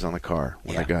old days on the car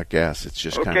when they got gas. It's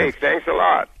just kind of... Okay, thanks a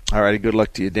lot. All righty, good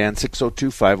luck to you, Dan.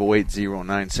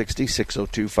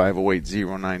 602-508-0960,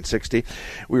 602-508-0960.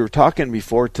 We were talking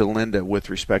before to Linda with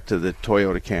respect to the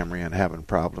Toyota Camry and having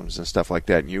problems and stuff like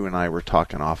that, and you and I were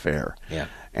talking off air. Yeah.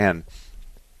 And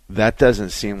that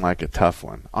doesn't seem like a tough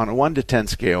one. On a 1 to 10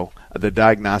 scale, the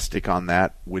diagnostic on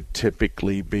that would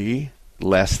typically be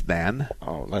less than?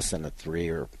 Less than a 3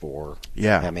 or 4.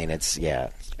 Yeah. I mean, it's.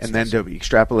 And then to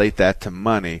extrapolate that to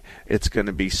money, it's going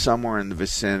to be somewhere in the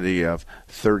vicinity of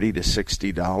 $30 to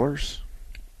 $60,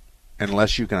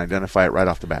 unless you can identify it right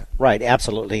off the bat. Right,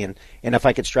 absolutely. And if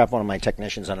I could strap one of my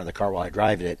technicians under the car while I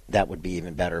drive it, that would be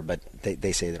even better. But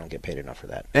they say they don't get paid enough for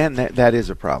that. And that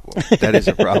is a problem. That is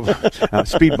a problem.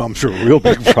 Speed bumps are a real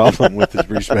big problem with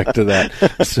respect to that.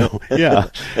 So, yeah.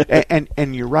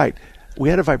 And you're right. We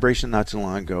had a vibration not too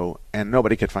long ago, and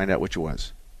nobody could find out which it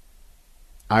was.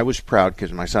 I was proud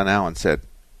because my son Alan said,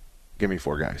 give me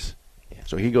 4 guys. Yeah.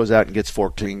 So he goes out and gets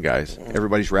 14 guys.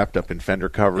 Everybody's wrapped up in fender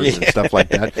covers and stuff like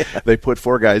that. They put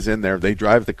 4 guys in there. They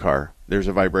drive the car. There's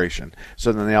a vibration.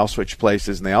 So then they all switch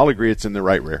places, and they all agree it's in the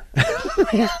right rear.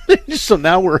 So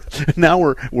now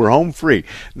we're home free.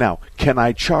 Now, can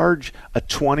I charge a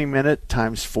 20-minute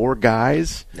times 4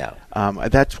 guys? No.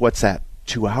 That's what's that?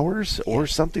 2 hours or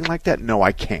something like that? No,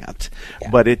 I can't.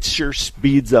 But it sure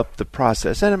speeds up the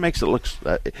process, and it makes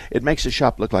the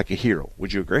shop look like a hero.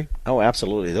 Would you agree? Oh,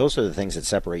 absolutely. Those are the things that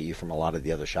separate you from a lot of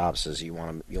the other shops. Is you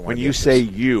want to. When you say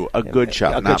a good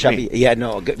shop, a not good shop, me. Yeah,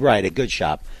 no, a good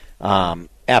shop.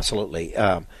 Absolutely.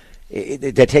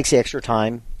 That takes the extra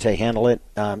time to handle it.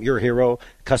 You're a hero.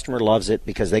 Customer loves it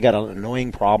because they got an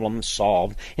annoying problem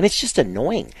solved, and it's just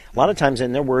annoying a lot of times,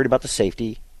 and they're worried about the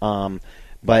safety.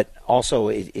 But also,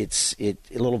 it's a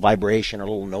little vibration or a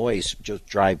little noise just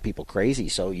drive people crazy.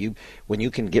 So when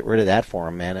you can get rid of that for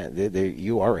them, man,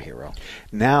 you are a hero.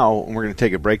 Now, we're going to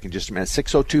take a break in just a minute.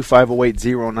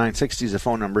 602-508-0960 is the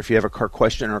phone number. If you have a car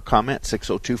question or comment,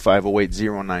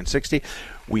 602-508-0960.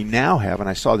 We now have, and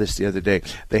I saw this the other day,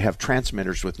 they have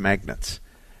transmitters with magnets.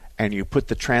 And you put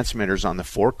the transmitters on the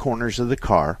 4 corners of the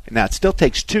car. Now, it still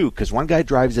takes 2 because one guy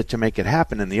drives it to make it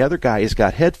happen, and the other guy has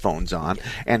got headphones on,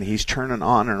 and he's turning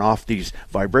on and off these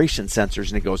vibration sensors,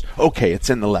 and he goes, okay,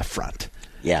 it's in the left front.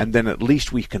 Yeah. And then at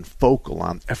least we can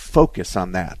focus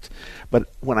on that. But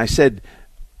when I said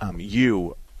I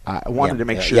wanted to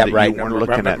make sure that you weren't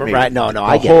looking at me. Right, no,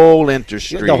 I get it. The whole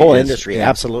industry. The whole industry,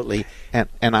 absolutely.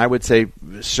 And I would say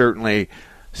certainly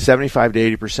 75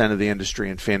 to 80% of the industry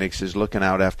in Phoenix is looking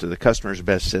out after the customer's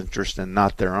best interest and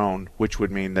not their own, which would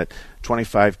mean that 20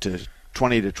 to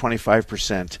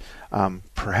 25%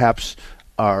 perhaps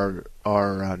are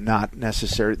not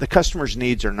necessary. The customer's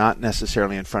needs are not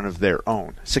necessarily in front of their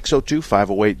own.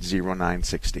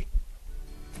 602-508-0960.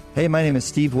 Hey, my name is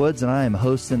Steve Woods, and I am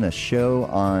hosting a show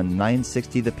on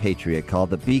 960 The Patriot called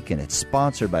The Beacon. It's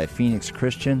sponsored by Phoenix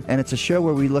Christian, and it's a show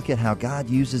where we look at how God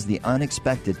uses the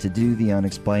unexpected to do the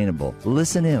unexplainable.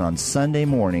 Listen in on Sunday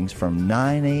mornings from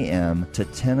 9 a.m. to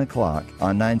 10 o'clock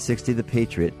on 960 The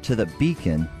Patriot to The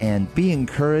Beacon, and be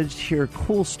encouraged. Hear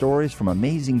cool stories from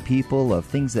amazing people of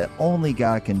things that only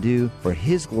God can do for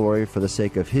His glory, for the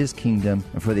sake of His kingdom,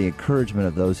 and for the encouragement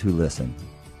of those who listen.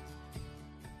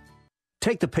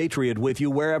 Take the Patriot with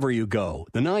you wherever you go.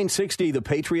 The 960 The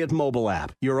Patriot mobile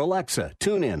app, your Alexa,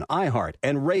 TuneIn, iHeart,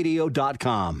 and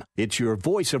Radio.com. It's your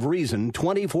voice of reason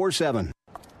 24/7.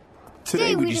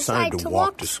 Today we decided to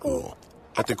walk to school.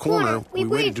 At the corner, we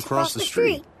waited to cross the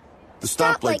street. The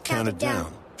stoplight counted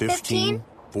down. 15,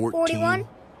 14,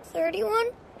 31,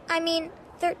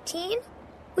 13.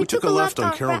 We took a left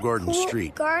on Carroll Garden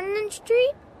Street. Garden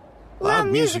Street? Loud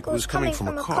music was coming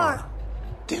from a car.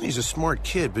 Danny's a smart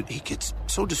kid, but he gets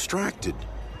so distracted.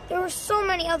 There were so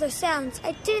many other sounds,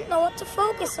 I didn't know what to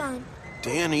focus on.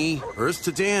 Danny, Earth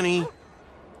to Danny.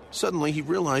 Suddenly, he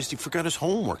realized he forgot his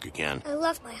homework again. I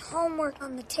left my homework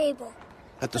on the table.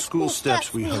 At the school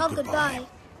steps, we hugged goodbye.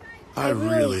 I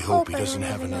really hope he doesn't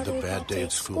have another bad day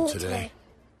at school today.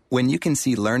 When you can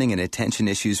see learning and attention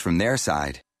issues from their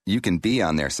side, you can be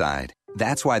on their side.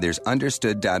 That's why there's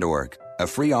Understood.org, a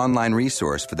free online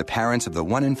resource for the parents of the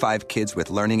 1 in 5 kids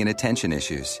with learning and attention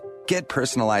issues. Get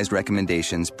personalized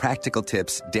recommendations, practical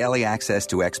tips, daily access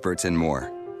to experts, and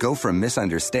more. Go from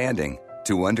misunderstanding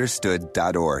to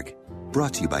Understood.org.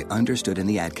 Brought to you by Understood and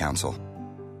the Ad Council.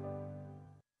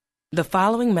 The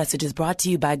following message is brought to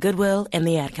you by Goodwill and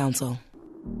the Ad Council.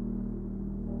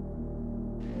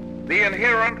 The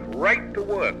inherent right to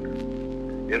work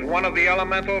is one of the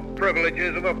elemental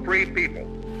privileges of a free people.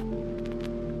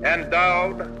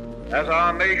 endowed, as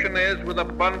our nation is, with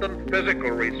abundant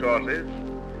physical resources,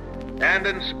 and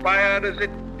inspired as it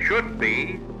should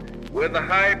be with the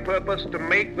high purpose to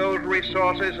make those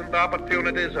resources and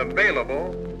opportunities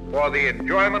available for the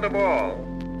enjoyment of all,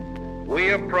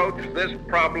 we approach this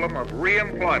problem of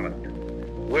reemployment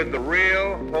with the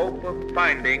real hope of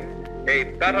finding a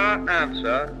better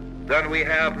answer than we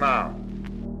have now.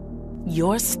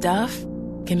 Your stuff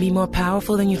can be more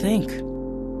powerful than you think.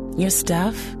 Your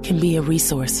stuff can be a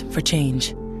resource for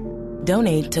change.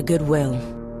 Donate to Goodwill,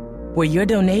 where your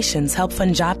donations help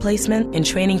fund job placement and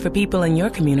training for people in your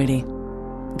community.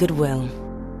 Goodwill.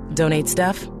 Donate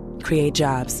stuff, create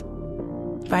jobs.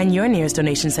 Find your nearest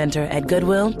donation center at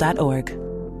goodwill.org.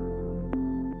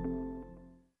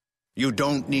 You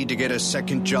don't need to get a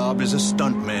second job as a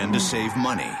stuntman to save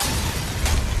money.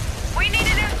 We need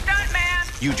a new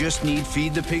stuntman! You just need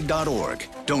feedthepig.org.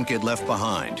 Don't get left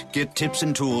behind. Get tips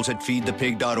and tools at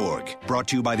feedthepig.org. Brought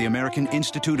to you by the American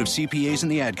Institute of CPAs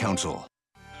and the Ad Council.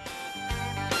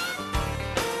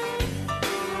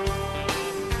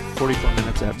 44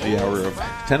 minutes after the hour of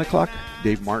 10 o'clock.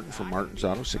 Dave Martin from Martin's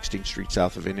Auto, 16th Street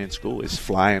south of Indian School, is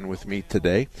flying with me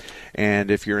today.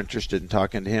 And if you're interested in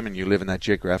talking to him and you live in that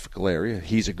geographical area,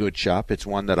 he's a good shop. It's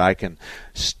one that I can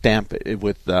stamp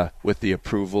with the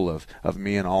approval of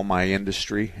me and all my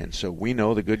industry. And so we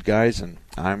know the good guys, and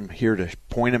I'm here to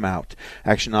point them out.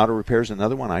 Action Auto Repair is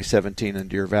another one. I-17 in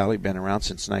Deer Valley, been around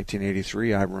since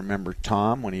 1983. I remember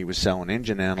Tom when he was selling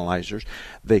engine analyzers.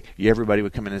 Everybody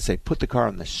would come in and say, put the car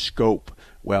on the scope.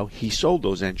 Well, he sold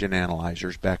those engine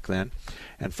analyzers back then.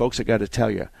 And folks, I got to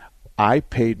tell you, I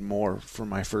paid more for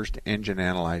my first engine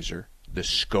analyzer, the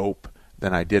scope,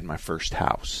 than I did my first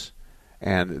house.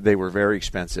 And they were very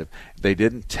expensive. They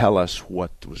didn't tell us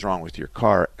what was wrong with your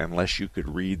car unless you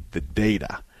could read the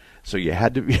data. So you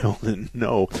had to be able to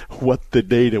know what the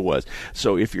data was.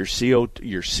 So if your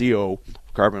CO,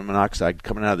 carbon monoxide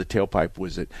coming out of the tailpipe,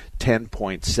 was at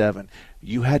 10.7,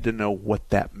 you had to know what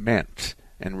that meant.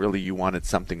 And really you wanted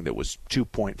something that was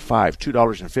 2.5,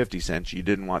 $2.50. You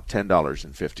didn't want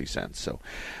 $10.50. So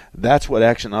that's what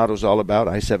Action Auto is all about.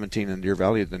 I-17 in Deer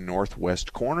Valley, the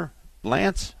northwest corner.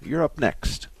 Lance, you're up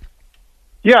next.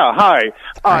 Yeah, hi.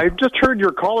 I just heard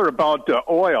your caller about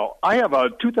oil. I have a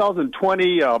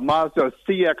 2020 Mazda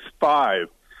CX-5,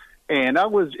 and I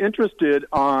was interested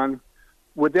on,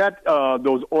 would that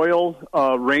those oil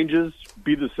ranges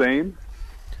be the same?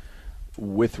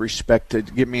 With respect to,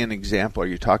 give me an example. Are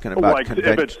you talking about like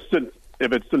if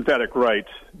it's synthetic, right?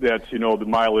 That's the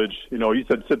mileage. You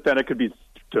said synthetic could be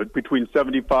between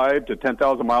 75 to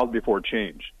 10,000 miles before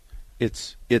change.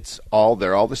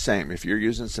 They're all the same. If you're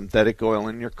using synthetic oil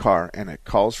in your car and it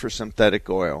calls for synthetic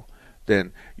oil,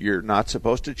 then you're not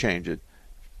supposed to change it.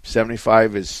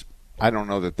 75 is, I don't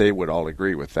know that they would all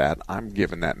agree with that. I'm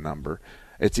giving that number.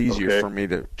 It's easier for me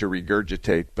to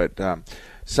regurgitate, but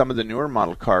some of the newer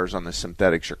model cars on the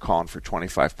synthetics are calling for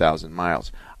 25,000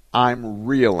 miles. I'm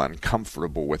real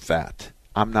uncomfortable with that.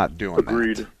 I'm not doing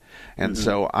that. And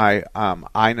so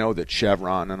I know that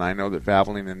Chevron and I know that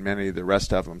Valvoline and many of the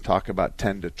rest of them talk about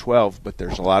 10 to 12, but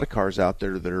there's a lot of cars out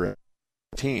there that are at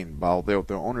 15. While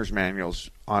the owner's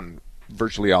manuals on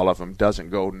virtually all of them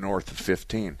doesn't go north of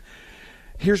 15.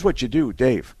 Here's what you do,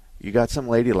 Dave. You got some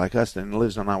lady like us that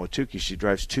lives on Ahwatukee. She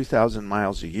drives 2,000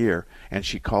 miles a year, and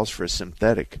she calls for a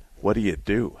synthetic. What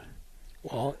do?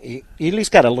 Well, you at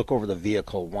least got to look over the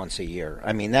vehicle once a year.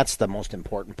 I mean, that's the most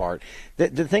important part. The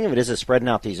thing of it is spreading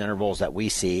out these intervals that we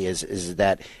see is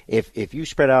that if you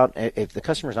spread out, if the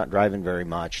customer's not driving very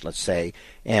much, let's say,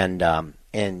 and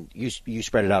you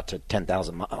spread it out to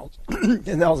 10,000 miles,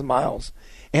 10,000 miles,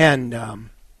 and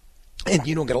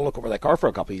you don't get to look over that car for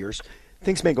a couple of years,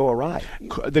 things may go awry.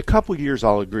 The couple years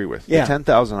I'll agree with. Yeah. The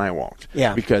 10,000 I won't.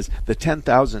 Yeah. Because the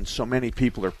 10,000, so many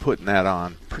people are putting that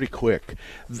on pretty quick.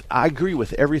 I agree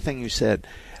with everything you said.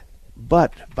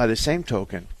 But by the same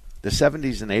token, the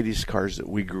 70s and 80s cars that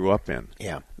we grew up in,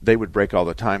 they would break all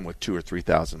the time with 2,000 or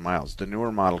 3,000 miles. The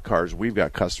newer model cars, we've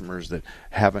got customers that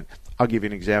haven't. I'll give you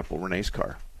an example, Renee's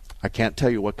car. I can't tell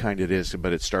you what kind it is,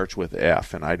 but it starts with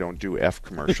F, and I don't do F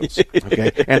commercials.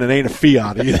 Okay, and it ain't a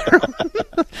Fiat either.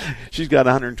 She's got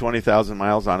 120,000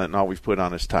 miles on it, and all we've put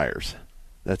on is tires.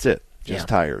 That's it, just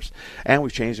tires. And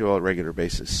we've changed the oil on a regular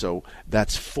basis, so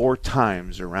that's 4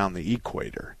 times around the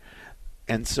equator.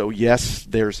 And so, yes,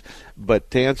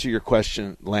 but to answer your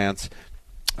question, Lance,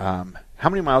 how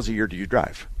many miles a year do you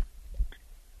drive?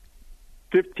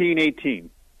 15, 18.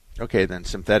 Okay, then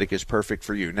synthetic is perfect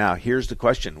for you. Now, here's the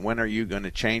question. When are you going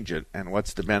to change it, and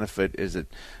what's the benefit? Is it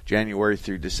January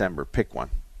through December? Pick one.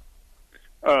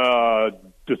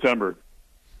 December.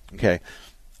 Okay.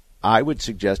 I would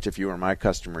suggest if you were my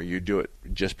customer, you do it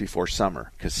just before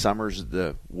summer, because summer's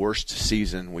the worst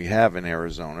season we have in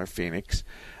Arizona, Phoenix,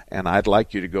 and I'd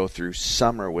like you to go through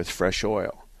summer with fresh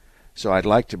oil. So I'd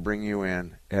like to bring you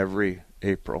in every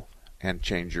April and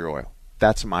change your oil.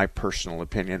 That's my personal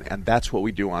opinion, and that's what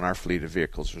we do on our fleet of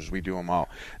vehicles, is we do them all.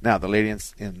 Now, the lady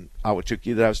in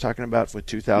Ahwatukee that I was talking about with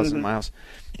 2,000 miles,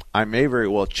 I may very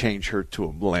well change her to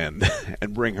a blend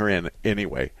and bring her in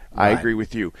anyway. I agree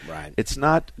with you. Right. It's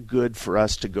not good for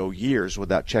us to go years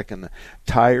without checking the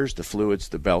tires, the fluids,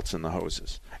 the belts, and the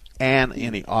hoses, and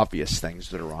any obvious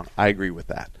things that are wrong. I agree with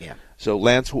that. Yeah. So,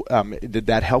 Lance, did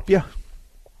that help you?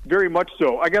 Very much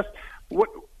so. I guess,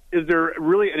 is there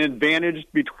really an advantage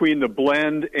between the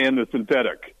blend and the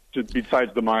synthetic, just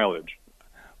besides the mileage?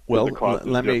 Well, the cost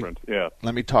is different.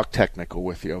 Let me talk technical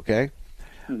with you, okay?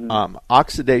 Mm-hmm.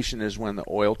 Oxidation is when the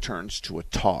oil turns to a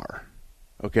tar,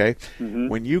 okay? Mm-hmm.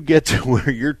 When you get to where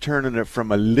you're turning it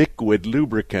from a liquid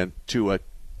lubricant to a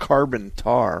carbon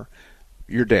tar,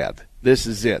 you're dead. This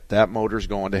is it. That motor's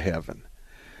going to heaven.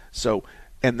 So,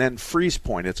 and then freeze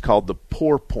point, it's called the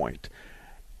pour point.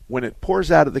 When it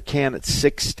pours out of the can at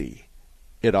 60,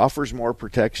 it offers more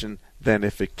protection than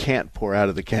if it can't pour out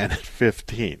of the can at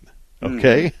 15.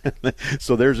 Okay?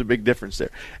 So there's a big difference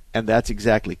there. And that's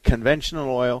exactly.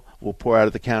 Conventional oil will pour out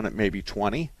of the can at maybe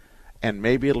 20, and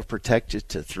maybe it'll protect you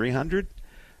to 300.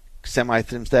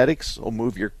 Semi-synthetics will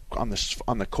move your on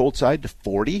the cold side to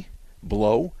 40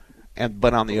 below,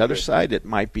 but on the other side it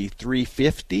might be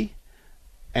 350,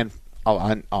 and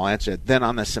I'll answer it. Then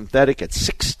on the synthetic, at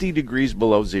 60 degrees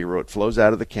below zero, it flows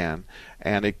out of the can,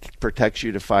 and it protects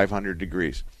you to 500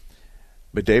 degrees.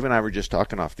 But Dave and I were just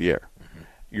talking off the air.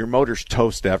 Your motor's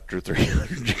toast after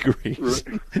 300 degrees.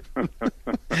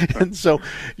 And so,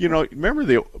 remember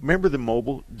the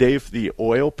mobile, Dave, the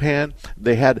oil pan?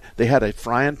 They had a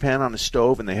frying pan on a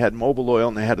stove, and they had mobile oil,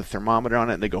 and they had a thermometer on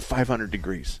it, and they go 500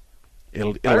 degrees.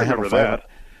 It'll remember that.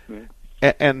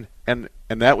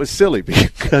 And that was silly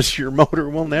because your motor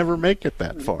will never make it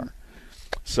that far.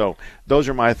 So those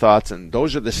are my thoughts, and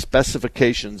those are the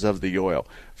specifications of the oil.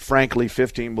 Frankly,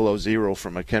 15 below zero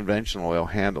from a conventional oil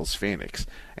handles Phoenix.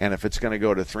 And if it's going to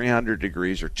go to 300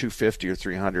 degrees or 250 or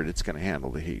 300, it's going to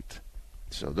handle the heat.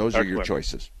 So those are your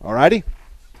choices. All righty?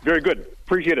 Very good.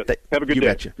 Appreciate it. Have a good day. You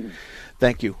betcha.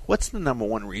 Thank you. What's the number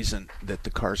one reason that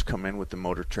the cars come in with the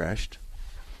motor trashed?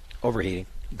 Overheating.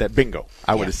 That bingo.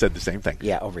 I would have said the same thing.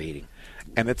 Yeah, overheating.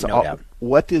 And it's No doubt.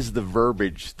 What is the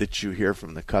verbiage that you hear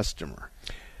from the customer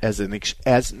as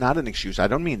not an excuse? I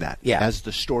don't mean that. Yeah. As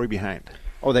the story behind.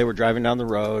 Oh, they were driving down the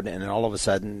road, and then all of a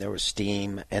sudden there was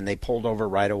steam, and they pulled over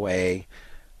right away.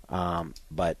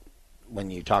 But when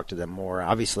you talk to them more,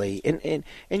 obviously, and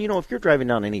if you're driving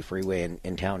down any freeway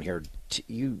in town here,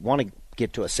 you want to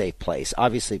get to a safe place.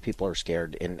 Obviously, people are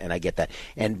scared, and I get that.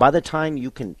 And by the time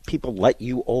people let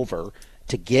you over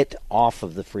to get off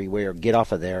of the freeway or get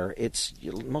off of there,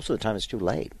 most of the time it's too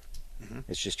late. Mm-hmm.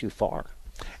 It's just too far.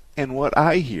 And what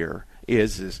I hear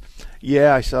is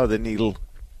I saw the needle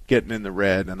getting in the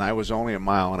red, and I was only 1.5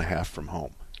 miles from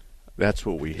home. That's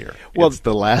what we hear. Well, it's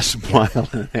the last mile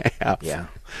and a half. Yeah.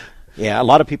 Yeah, a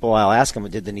lot of people, I'll ask them,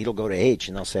 did the needle go to H?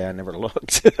 And they'll say, I never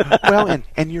looked. Well,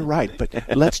 and you're right,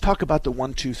 but let's talk about the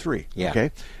 1, 2, 3. Yeah.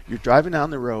 Okay? You're driving down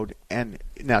the road, and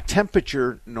now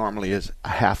temperature normally is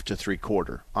 1/2 to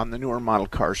 3/4 on the newer model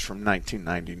cars from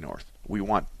 1990 north. We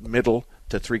want middle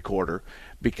to 3/4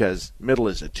 because middle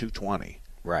is at 220.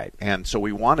 Right. And so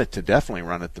we want it to definitely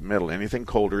run at the middle. Anything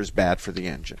colder is bad for the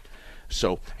engine.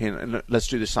 So let's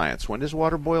do the science. When does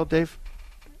water boil, Dave?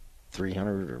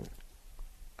 300 or...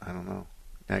 I don't know.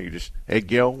 Now you just... Hey,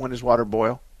 Gil, when does water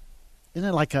boil? Isn't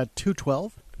it like a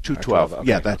 212? 212. Okay,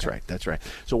 yeah, that's right. That's right.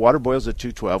 So water boils at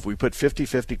 212. We put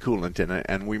 50-50 coolant in it,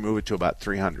 and we move it to about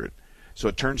 300. So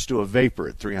it turns to a vapor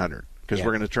at 300 because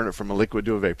we're going to turn it from a liquid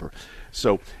to a vapor.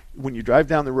 So when you drive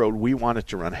down the road, we want it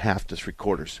to run 1/2 to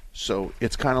 3/4. So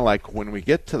it's kind of like when we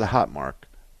get to the hot mark,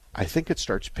 I think it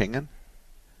starts pinging.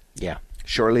 Yeah.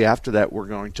 Shortly after that, we're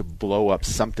going to blow up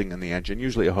something in the engine,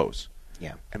 usually a hose.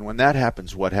 Yeah. And when that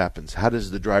happens, what happens? How does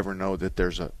the driver know that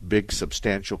there's a big,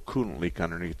 substantial coolant leak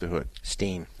underneath the hood?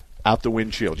 Steam. Out the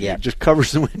windshield. Yeah. It just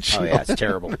covers the windshield. Oh, yeah, it's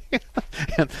terrible.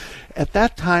 And at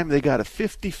that time, they got a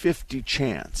 50-50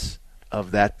 chance of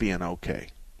that being okay.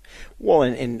 Well,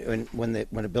 and when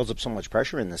it builds up so much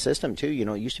pressure in the system, too,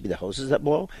 it used to be the hoses that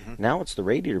blow. Mm-hmm. Now it's the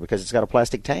radiator because it's got a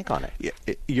plastic tank on it.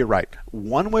 Yeah, you're right.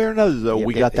 One way or another, though,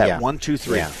 we got that 1, 2,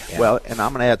 3. Yeah. Well, and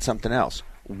I'm going to add something else.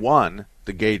 1,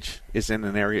 the gauge is in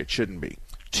an area it shouldn't be.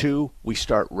 2, we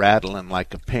start rattling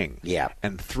like a ping. Yeah.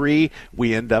 And 3,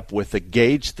 we end up with a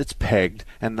gauge that's pegged.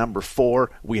 And number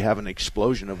 4, we have an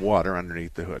explosion of water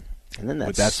underneath the hood. And then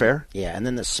Would that fair? Yeah, and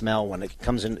then the smell when it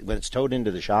comes in, when it's towed into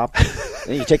the shop,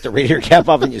 and you take the radiator cap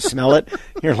off and you smell it,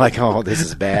 you're like, oh, this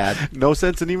is bad. No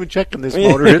sense in even checking this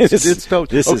motor. It's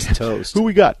toast. This is toast. Who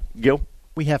we got, Gil?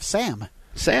 We have Sam.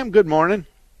 Sam, good morning.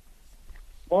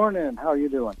 Morning. How you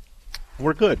doing?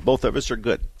 We're good. Both of us are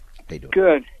good.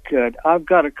 Good. I've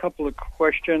got a couple of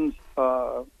questions.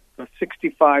 A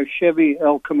 65 Chevy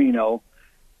El Camino.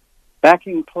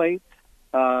 Backing plate.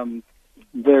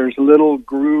 There's little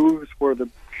grooves where the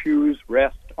shoes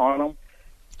rest on them.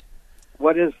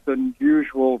 What is the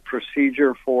usual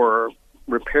procedure for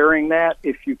repairing that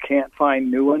if you can't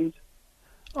find new ones?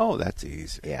 Oh, that's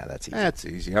easy. Yeah, that's easy. That's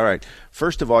easy. All right.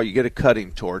 First of all, you get a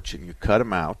cutting torch and you cut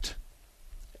them out,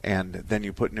 and then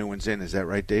you put new ones in. Is that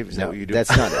right, Dave? Is that what you do?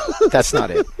 That's not it. That's not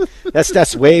it.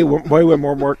 That's way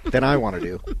more work than I want to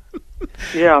do.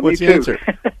 Yeah, What's me the too. answer?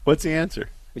 What's the answer?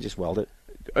 We just weld it.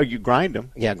 Oh, you grind them.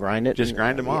 Yeah, grind it. Just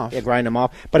grind them off. Yeah, grind them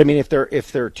off. But I mean, if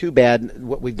they're too bad,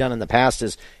 what we've done in the past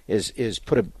is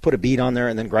put a bead on there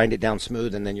and then grind it down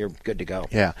smooth, and then you're good to go.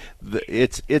 Yeah,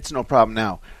 it's no problem.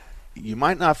 Now, you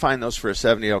might not find those for a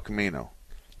 70 El Camino,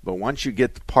 but once you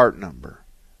get the part number,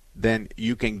 then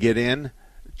you can get in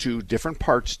to different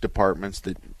parts departments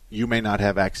that you may not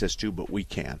have access to, but we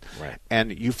can. Right.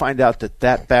 And you find out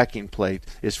that backing plate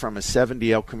is from a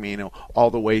 70 El Camino all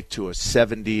the way to a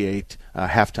 78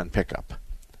 half-ton pickup.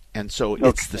 And so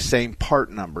it's the same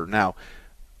part number. Now,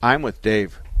 I'm with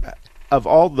Dave. Of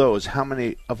all those,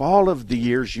 of all of the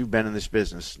years you've been in this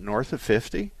business, north of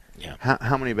 50? Yeah.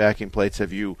 How many backing plates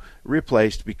have you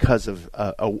replaced because of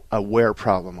a wear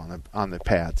problem on the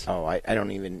pads? Oh, I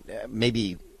don't even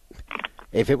maybe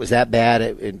if it was that bad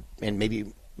and maybe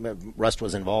rust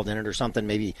was involved in it or something.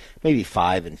 Maybe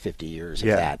 5 and 50 years of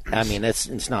that. I mean,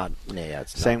 it's not. Yeah,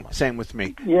 it's same with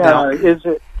me. Yeah, now, is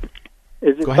it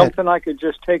go something I could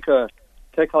just take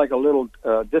like a little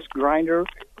disc grinder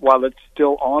while it's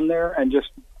still on there and just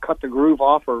cut the groove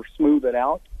off or smooth it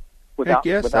out without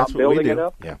building it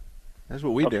up? Yeah, that's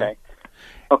what we do.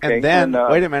 Okay. And then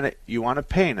wait a minute, you want to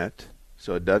paint it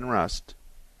so it doesn't rust.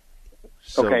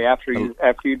 So okay, after you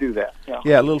do that.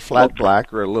 Yeah, a little flat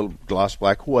black or a little gloss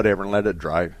black, whatever, and let it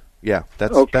dry. Yeah,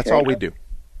 that's all we do.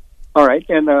 All right,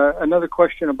 and another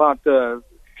question about the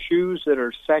shoes that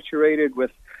are saturated with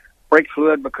brake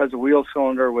fluid because the wheel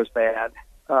cylinder was bad.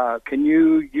 Can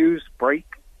you use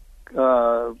brake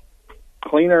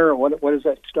cleaner? What is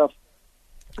that stuff?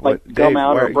 Like gum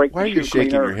out or brake Why are you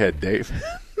shaking cleaner? your head, Dave?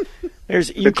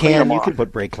 You can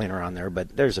put brake cleaner on there,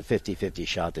 but there's a 50-50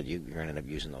 shot that you're going to end up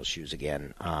using those shoes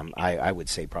again. I would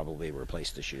say probably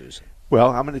replace the shoes.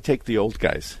 Well, I'm going to take the old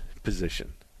guy's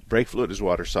position. Brake fluid is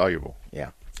water soluble.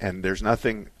 Yeah. And there's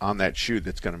nothing on that shoe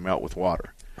that's going to melt with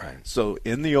water. Right. So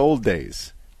in the old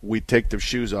days, we'd take the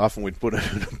shoes off and we'd put them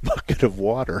in a bucket of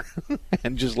water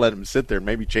and just let them sit there.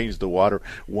 Maybe change the water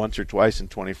once or twice in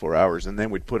 24 hours, and then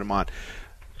we'd put them on.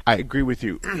 I agree with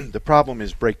you. The problem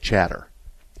is brake chatter.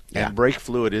 Yeah. And brake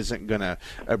fluid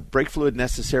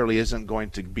necessarily isn't going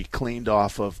to be cleaned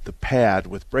off of the pad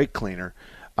with brake cleaner,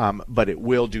 but it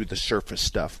will do the surface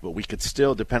stuff. But we could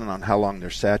still, depending on how long they're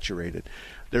saturated.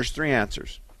 There's 3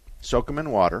 answers. Soak them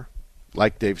in water.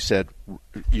 Like Dave said,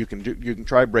 you can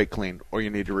try brake clean, or you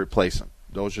need to replace them.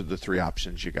 Those are the 3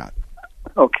 options you got.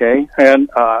 Okay, and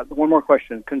one more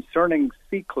question. Concerning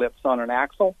C-clips on an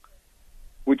axle,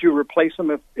 would you replace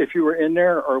them if you were in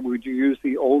there, or would you use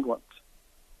the old ones?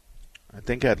 I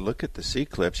think I'd look at the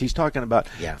C-clips. He's talking about,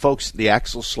 folks, the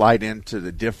axles slide into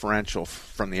the differential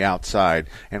from the outside,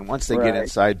 and once they get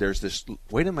inside, there's this,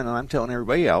 wait a minute, I'm telling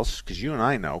everybody else, because you and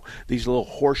I know, these little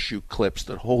horseshoe clips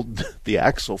that hold the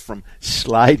axle from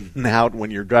sliding out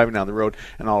when you're driving down the road,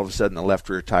 and all of a sudden the left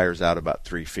rear tire's out about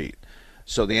 3 feet.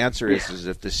 So the answer is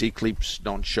if the C-clips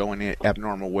don't show any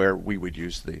abnormal wear, we would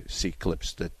use the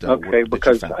C-clips that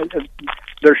because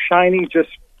they're shiny just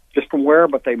from wear,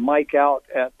 but they mic out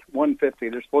at 150.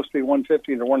 They're supposed to be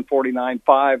 150. They're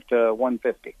 149.5 to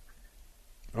 150.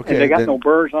 Okay, and they got no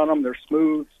burrs on them. They're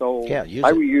smooth, so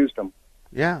I reused them.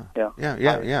 Yeah.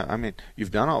 I mean,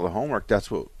 you've done all the homework.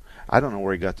 That's what. I don't know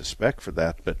where he got the spec for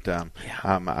that, but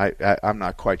I'm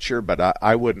not quite sure. But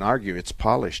I wouldn't argue it's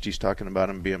polished. He's talking about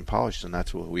them being polished, and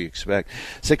that's what we expect.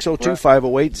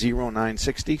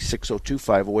 602-508-0960,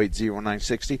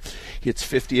 602-508-0960. It's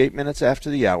 58 minutes after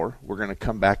the hour. We're going to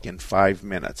come back in 5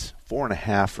 minutes.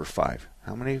 4.5 or 5.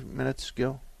 How many minutes,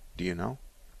 Gil? Do you know?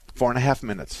 4.5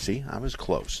 minutes. See, I was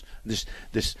close. This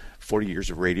 40 years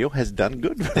of radio has done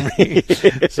good for me.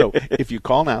 So if you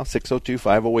call now,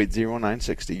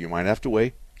 602-508-0960, you might have to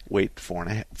wait 4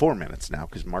 minutes now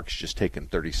because Mark's just taken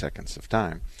 30 seconds of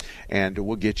time. And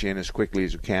we'll get you in as quickly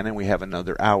as we can, and we have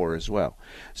another hour as well.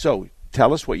 So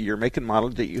Tell us what year, make, and model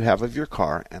that you have of your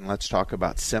car, and let's talk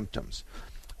about symptoms.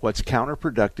 What's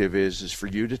counterproductive is for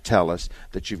you to tell us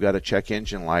that you've got a check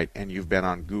engine light and you've been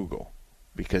on Google,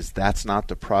 because that's not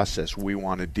the process we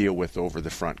want to deal with over the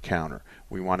front counter.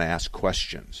 We want to ask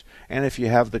questions. And if you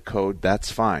have the code,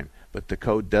 that's fine, but the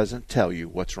code doesn't tell you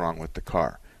what's wrong with the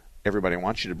car. Everybody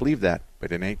wants you to believe that,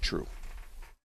 but it ain't true.